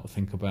moment and not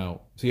think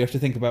about... So you have to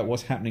think about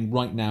what's happening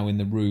right now in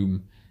the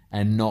room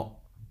and not,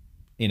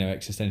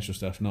 existential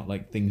stuff, not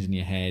like things in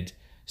your head,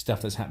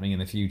 stuff that's happening in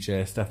the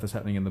future, stuff that's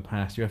happening in the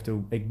past. You have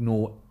to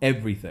ignore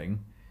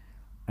everything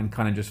and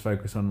kind of just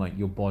focus on like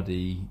your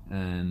body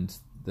and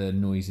the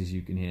noises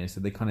you can hear.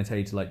 So they kind of tell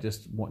you to like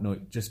just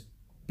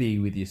be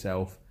with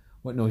yourself.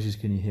 What noises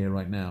can you hear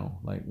right now?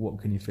 Like what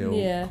can you feel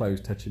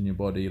clothes touching your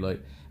body?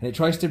 Like, and it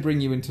tries to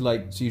bring you into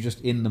like, so you're just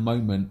in the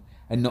moment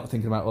and not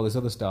thinking about all this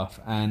other stuff.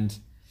 And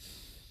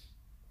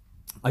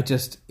it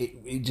just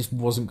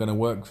wasn't going to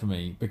work for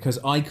me because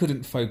I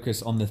couldn't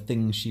focus on the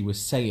things she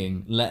was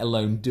saying, let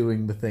alone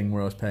doing the thing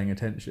where I was paying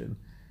attention.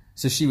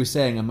 So she was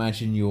saying,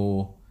 imagine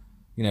you're,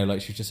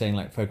 like she was just saying,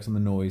 like, focus on the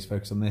noise,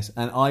 focus on this.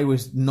 And I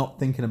was not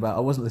thinking about,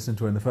 I wasn't listening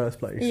to her in the first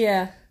place.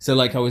 Yeah. So,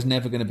 like, I was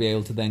never going to be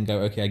able to then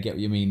go, okay, I get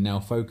what you mean, now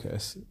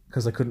focus.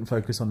 Because I couldn't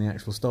focus on the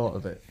actual start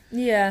of it.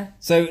 Yeah.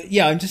 So,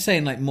 yeah, I'm just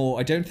saying, like, more,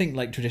 I don't think,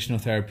 like, traditional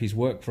therapies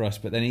work for us.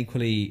 But then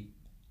equally,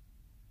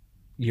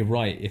 you're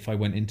right. If I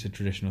went into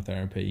traditional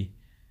therapy,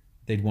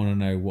 they'd want to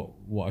know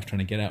what I was trying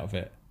to get out of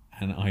it.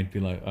 And I'd be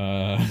like,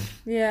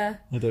 yeah,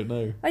 I don't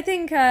know. I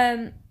think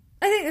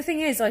the thing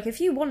is, like, if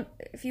you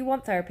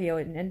want therapy,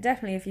 and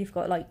definitely if you've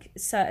got like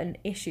certain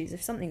issues,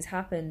 if something's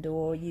happened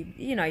or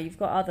you've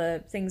got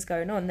other things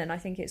going on, then I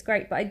think it's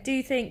great. But I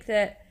do think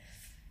that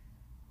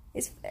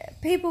it's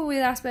people with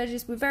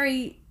Asperger's, we're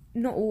very,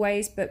 not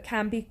always, but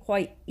can be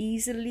quite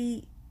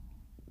easily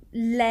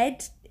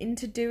led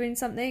into doing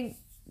something.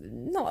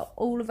 Not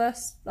all of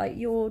us, like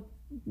you're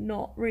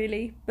not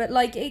really, but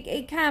like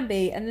it can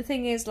be. And the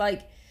thing is,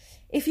 like,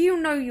 if you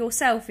know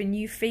yourself and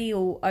you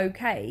feel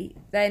okay,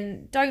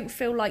 then don't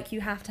feel like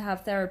you have to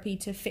have therapy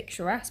to fix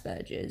your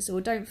Asperger's,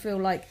 or don't feel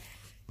like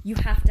you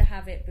have to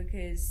have it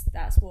because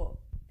that's what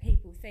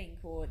people think,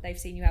 or they've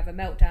seen you have a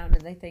meltdown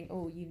and they think,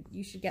 oh,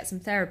 you should get some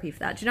therapy for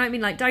that. Do you know what I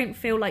mean? Like, don't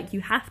feel like you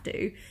have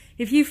to.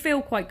 If you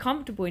feel quite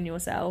comfortable in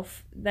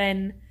yourself,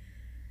 then,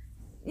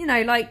 you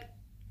know, like,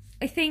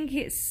 I think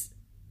this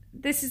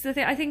is the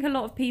thing. I think a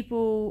lot of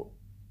people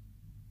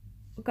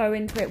go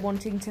into it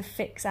wanting to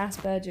fix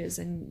Asperger's,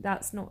 and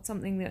that's not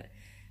something that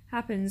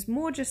happens.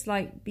 More just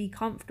like be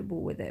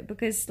comfortable with it,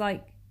 because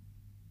like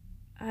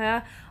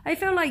I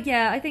feel like,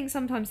 I think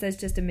sometimes there's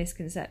just a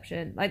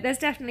misconception. Like, there's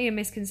definitely a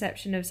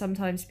misconception of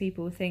sometimes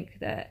people think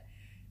that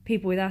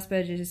people with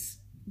Asperger's,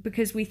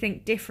 because we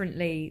think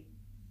differently,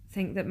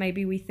 think that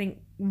maybe we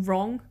think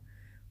wrong,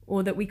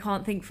 or that we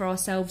can't think for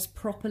ourselves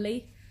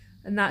properly,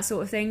 and that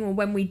sort of thing. Or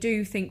when we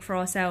do think for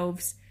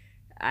ourselves,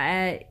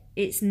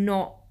 it's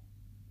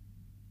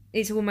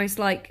almost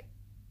like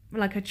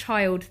a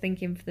child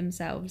thinking for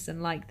themselves,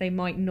 and like they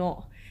might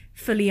not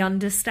fully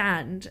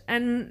understand.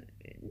 And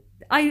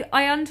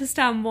I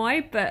understand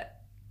why,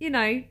 but, you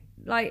know,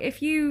 like,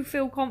 if you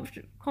feel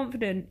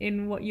confident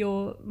in what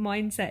your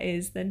mindset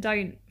is, then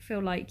don't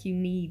feel like you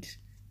need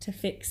to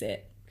fix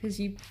it, because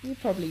you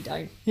probably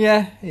don't.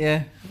 Yeah.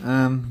 You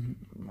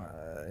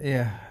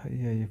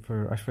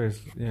I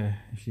suppose,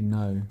 if you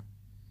know.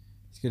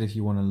 It's good if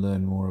you want to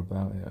learn more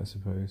about it, I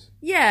suppose.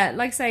 Yeah,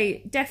 like I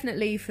say,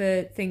 definitely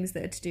for things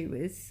that are to do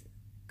with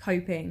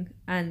coping,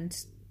 and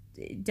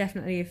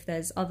definitely if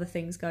there's other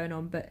things going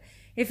on. But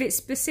if it's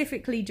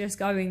specifically just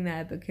going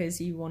there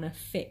because you want to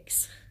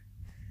fix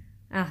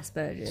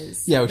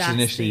Asperger's,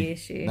 that's the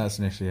issue. That's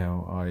initially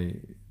how I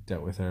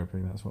dealt with therapy.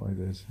 That's what I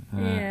did.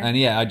 And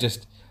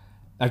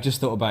I've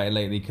just thought about it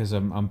lately because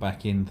I'm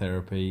back in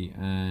therapy,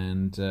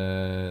 and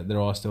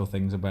there are still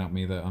things about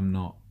me that I'm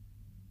not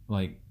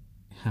like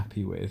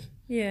happy with.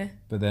 Yeah.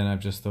 But then I've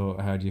just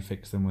thought, how do you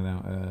fix them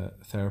without a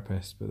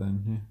therapist? But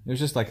then it was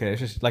just like I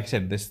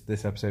said,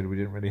 this episode we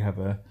didn't really have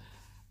a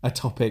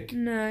topic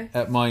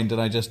at mind,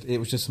 and it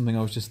was just something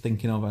I was just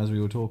thinking of as we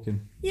were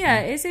talking. Yeah,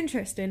 it's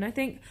interesting. I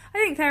think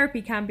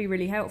therapy can be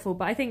really helpful,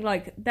 but I think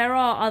like there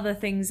are other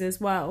things as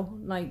well.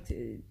 Like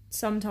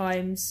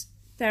sometimes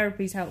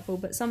therapy's helpful,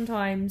 but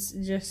sometimes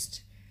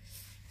just,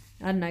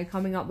 I don't know,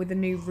 coming up with a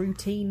new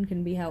routine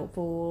can be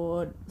helpful,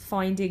 or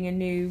finding a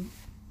new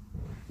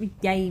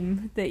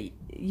game that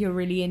you're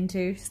really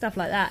into, stuff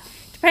like that.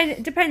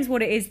 Depends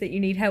what it is that you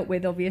need help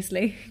with,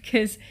 obviously,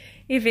 because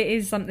if it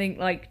is something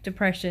like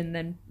depression,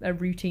 then a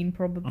routine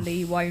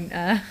probably won't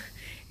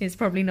it's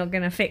probably not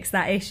going to fix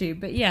that issue.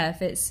 But yeah,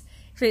 if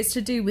it's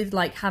to do with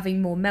like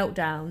having more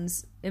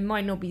meltdowns, it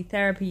might not be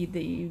therapy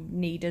that you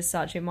need as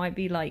such. It might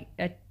be like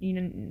you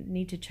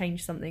need to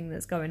change something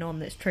that's going on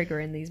that's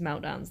triggering these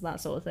meltdowns, that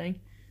sort of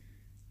thing.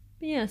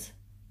 But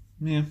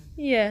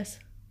yes.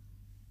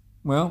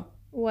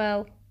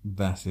 Well,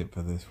 that's it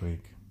for this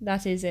week.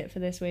 That is it for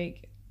this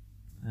week.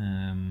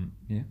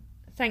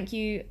 Thank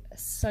you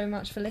so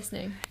much for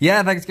listening.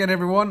 Yeah, thanks again,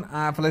 everyone,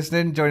 for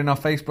listening, joining our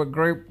Facebook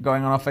group,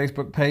 going on our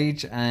Facebook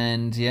page,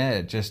 and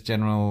just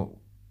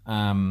general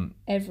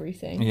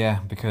everything. Yeah,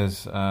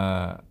 because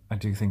I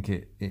do think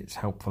it's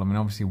helpful. I mean,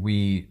 obviously,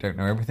 we don't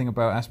know everything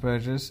about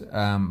Asperger's.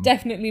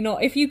 Definitely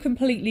not. If you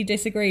completely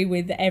disagree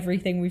with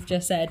everything we've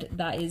just said,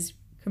 that is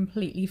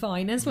completely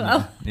fine as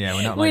well. Yeah,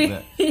 we're not like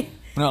that.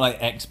 We're not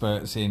like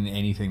experts in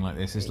anything like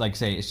this. It's like,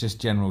 say, it's just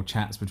general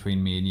chats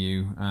between me and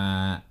you,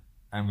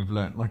 and we've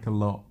learnt like a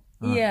lot.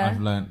 I've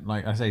learnt,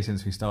 like I say,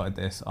 since we started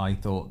this, I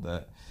thought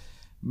that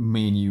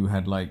me and you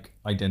had like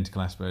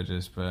identical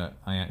Asperger's, but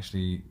I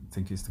actually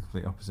think it's the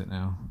complete opposite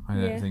now. I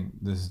don't think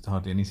there's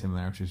hardly any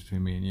similarities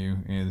between me and you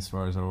as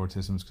far as our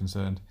autism is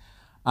concerned.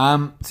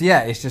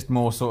 It's just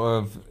more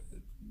sort of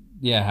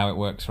how it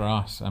works for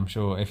us. I'm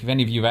sure if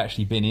any of you have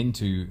actually been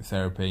into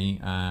therapy,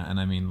 and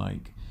I mean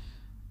like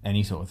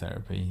any sort of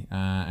therapy,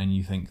 and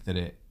you think that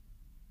it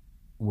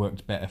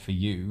worked better for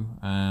you,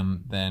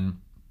 then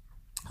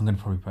I'm going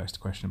to probably post a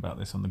question about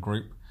this on the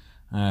group.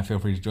 Feel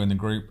free to join the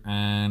group,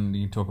 and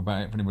you can talk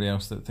about it for anybody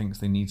else that thinks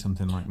they need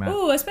something like that.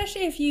 Oh,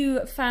 especially if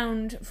you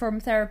found from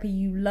therapy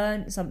you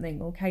learnt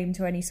something or came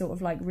to any sort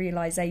of like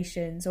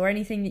realizations or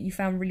anything that you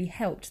found really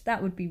helped.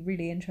 That would be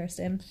really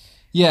interesting.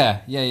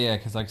 Yeah.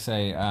 Because like I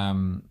say,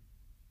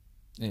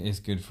 it is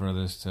good for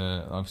others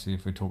to, obviously,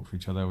 if we talk to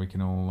each other, we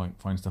can all like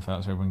find stuff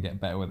out so everyone get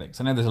better with it.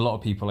 Because I know there's a lot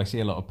of people, I see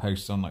a lot of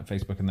posts on like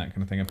Facebook and that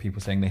kind of thing, of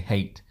people saying they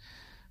hate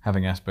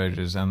having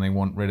Asperger's and they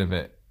want rid of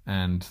it,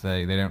 and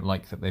they don't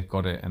like that they've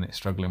got it and it's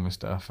struggling with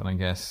stuff. And I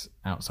guess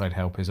outside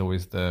help is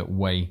always the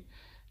way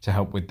to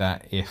help with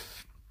that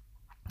if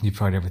you've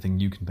tried everything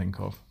you can think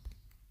of.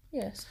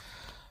 Yes.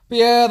 But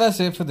yeah, that's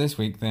it for this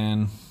week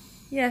then.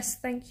 Yes,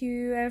 thank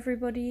you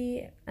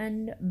everybody,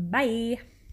 and bye.